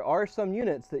wired. There are some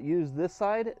units that use this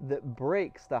side that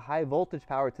breaks the high voltage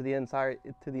power to the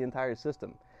entire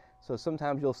system. So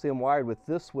sometimes you'll see them wired with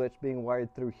this switch being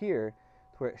wired through here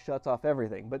to where it shuts off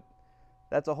everything. But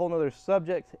that's a whole nother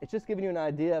subject. It's just giving you an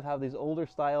idea of how these older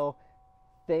style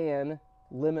fan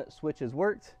limit switches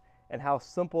worked and how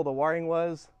simple the wiring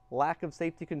was, lack of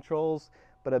safety controls,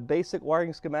 but a basic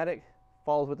wiring schematic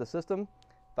follows with the system.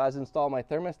 If I was to install my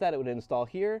thermostat, it would install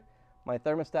here. My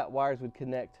thermostat wires would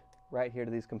connect right here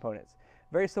to these components.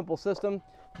 Very simple system.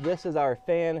 This is our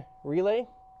fan relay.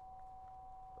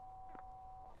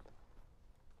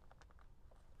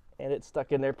 And it's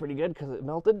stuck in there pretty good because it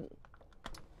melted.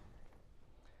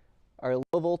 Our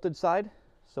low voltage side.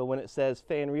 So when it says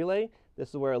fan relay, this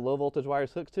is where a low voltage wire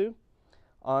is hooked to.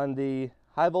 On the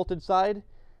high voltage side,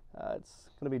 it's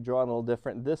going to be drawn a little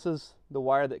different. This is the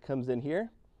wire that comes in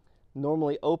here.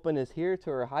 Normally open is here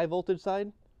to our high voltage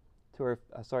side, to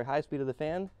our high speed of the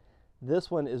fan.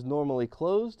 This one is normally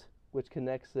closed, which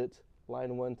connects it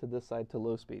line 1 to this side to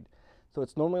low speed. So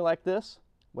it's normally like this.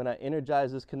 When I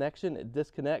energize this connection, it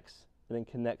disconnects and then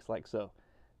connects like so.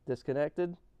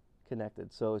 Disconnected,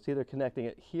 connected. So it's either connecting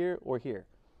it here or here.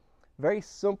 Very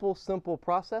simple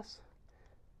process.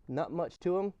 Not much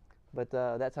to them, but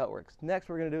that's how it works. Next,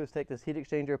 what we're going to do is take this heat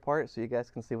exchanger apart so you guys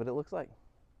can see what it looks like.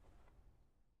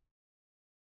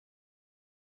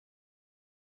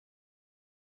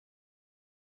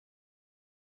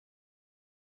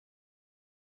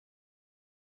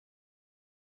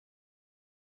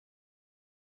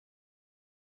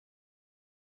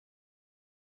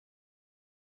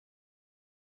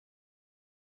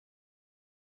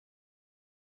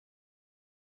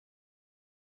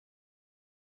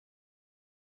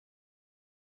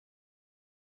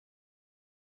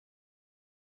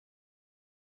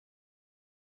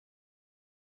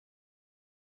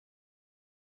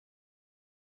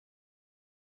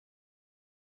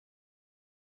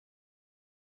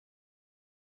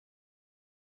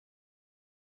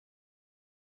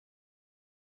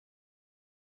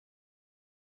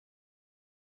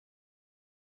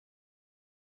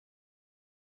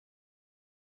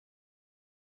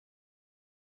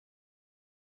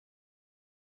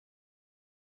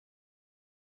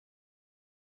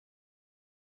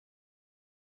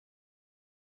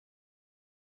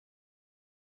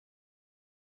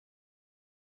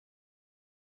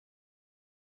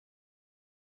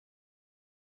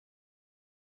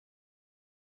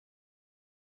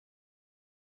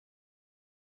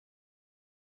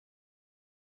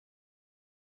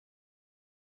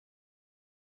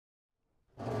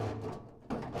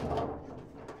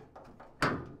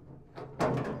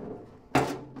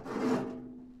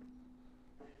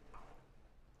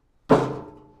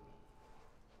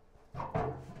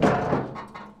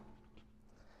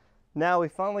 Now we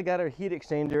finally got our heat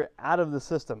exchanger out of the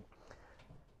system.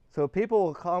 So people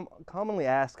will commonly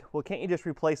ask, well, can't you just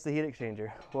replace the heat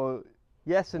exchanger? Well,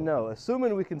 yes and no.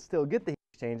 Assuming we can still get the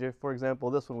heat exchanger, for example,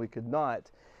 this one we could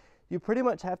not, you pretty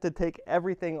much have to take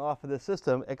everything off of the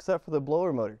system except for the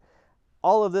blower motor.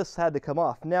 All of this had to come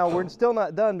off. Now we're still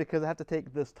not done because I have to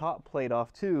take this top plate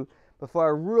off too before I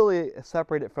really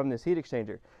separate it from this heat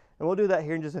exchanger. And we'll do that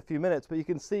here in just a few minutes, but you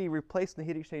can see replacing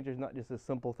the heat exchanger is not just a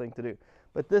simple thing to do.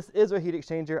 But this is our heat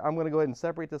exchanger. I'm going to go ahead and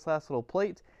separate this last little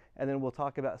plate, and then we'll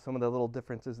talk about some of the little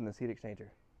differences in this heat exchanger.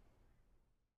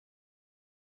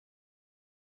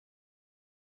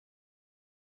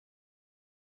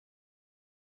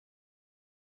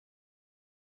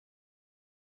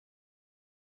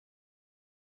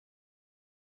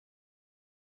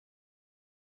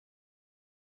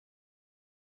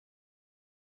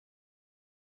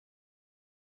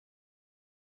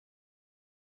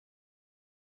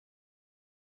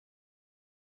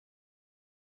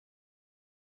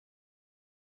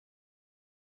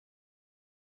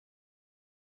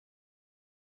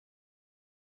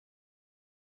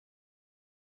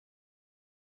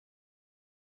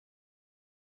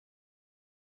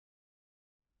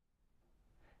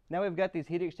 Now we've got these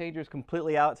heat exchangers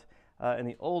completely out. In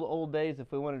the old days,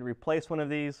 if we wanted to replace one of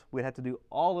these, we'd have to do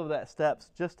all of that steps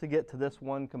just to get to this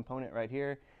one component right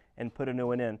here and put a new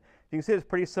one in. You can see it's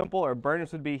pretty simple. Our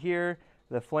burners would be here,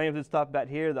 the flames would stop about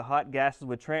here, the hot gases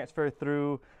would transfer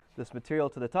through this material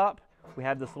to the top. We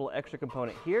have this little extra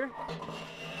component here,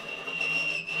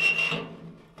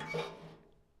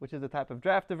 which is a type of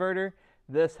draft diverter.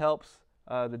 This helps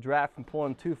the draft from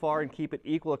pulling too far and keep it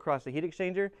equal across the heat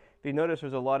exchanger. If you notice,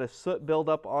 there's a lot of soot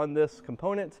buildup on this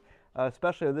component,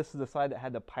 especially if this is the side that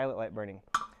had the pilot light burning.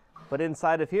 But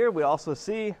inside of here, we also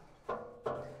see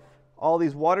all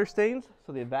these water stains.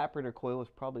 So the evaporator coil was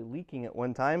probably leaking at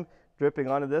one time, dripping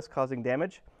onto this, causing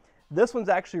damage. This one's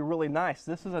actually really nice.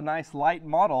 This is a nice light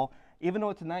model. Even though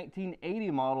it's a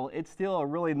 1980 model, it's still a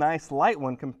really nice light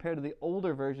one compared to the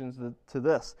older versions to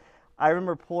this. I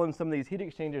remember pulling some of these heat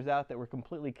exchangers out that were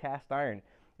completely cast iron,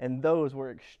 and those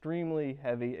were extremely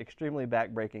heavy, extremely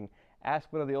backbreaking.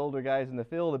 Ask one of the older guys in the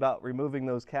field about removing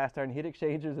those cast iron heat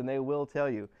exchangers and they will tell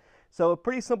you. So a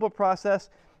pretty simple process.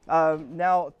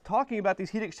 Now, talking about these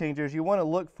heat exchangers, you want to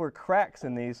look for cracks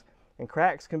in these, and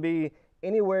cracks can be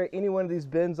anywhere any one of these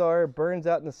bins are, burns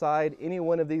out in the side, any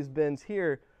one of these bins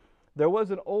here. There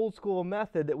was an old school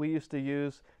method that we used to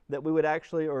use that we would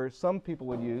actually, or some people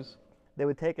would use. They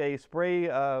would take a spray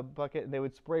bucket and they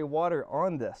would spray water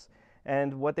on this.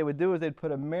 And what they would do is they'd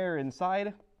put a mirror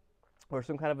inside or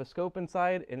some kind of a scope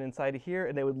inside and inside here,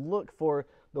 and they would look for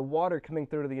the water coming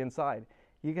through to the inside.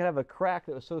 You could have a crack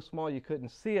that was so small you couldn't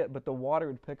see it, but the water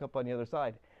would pick up on the other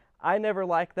side. I never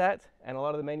liked that, and a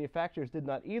lot of the manufacturers did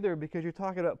not either, because you're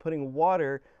talking about putting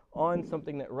water on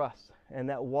something that rusts, and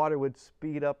that water would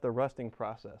speed up the rusting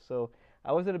process. So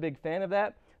I wasn't a big fan of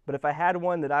that. But if I had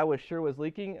one that I was sure was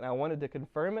leaking and I wanted to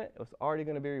confirm it, it was already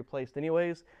going to be replaced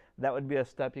anyways, that would be a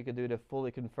step you could do to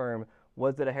fully confirm,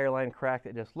 was it a hairline crack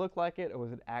that just looked like it, or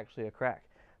was it actually a crack?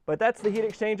 But that's the heat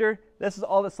exchanger. This is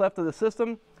all that's left of the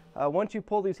system. Once you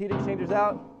pull these heat exchangers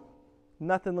out,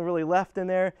 nothing really left in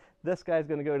there. This guy's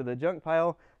going to go to the junk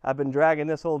pile. I've been dragging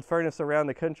this old furnace around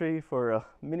the country for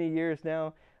many years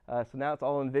now, so now it's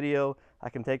all in video. I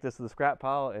can take this to the scrap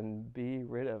pile and be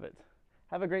rid of it.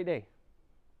 Have a great day.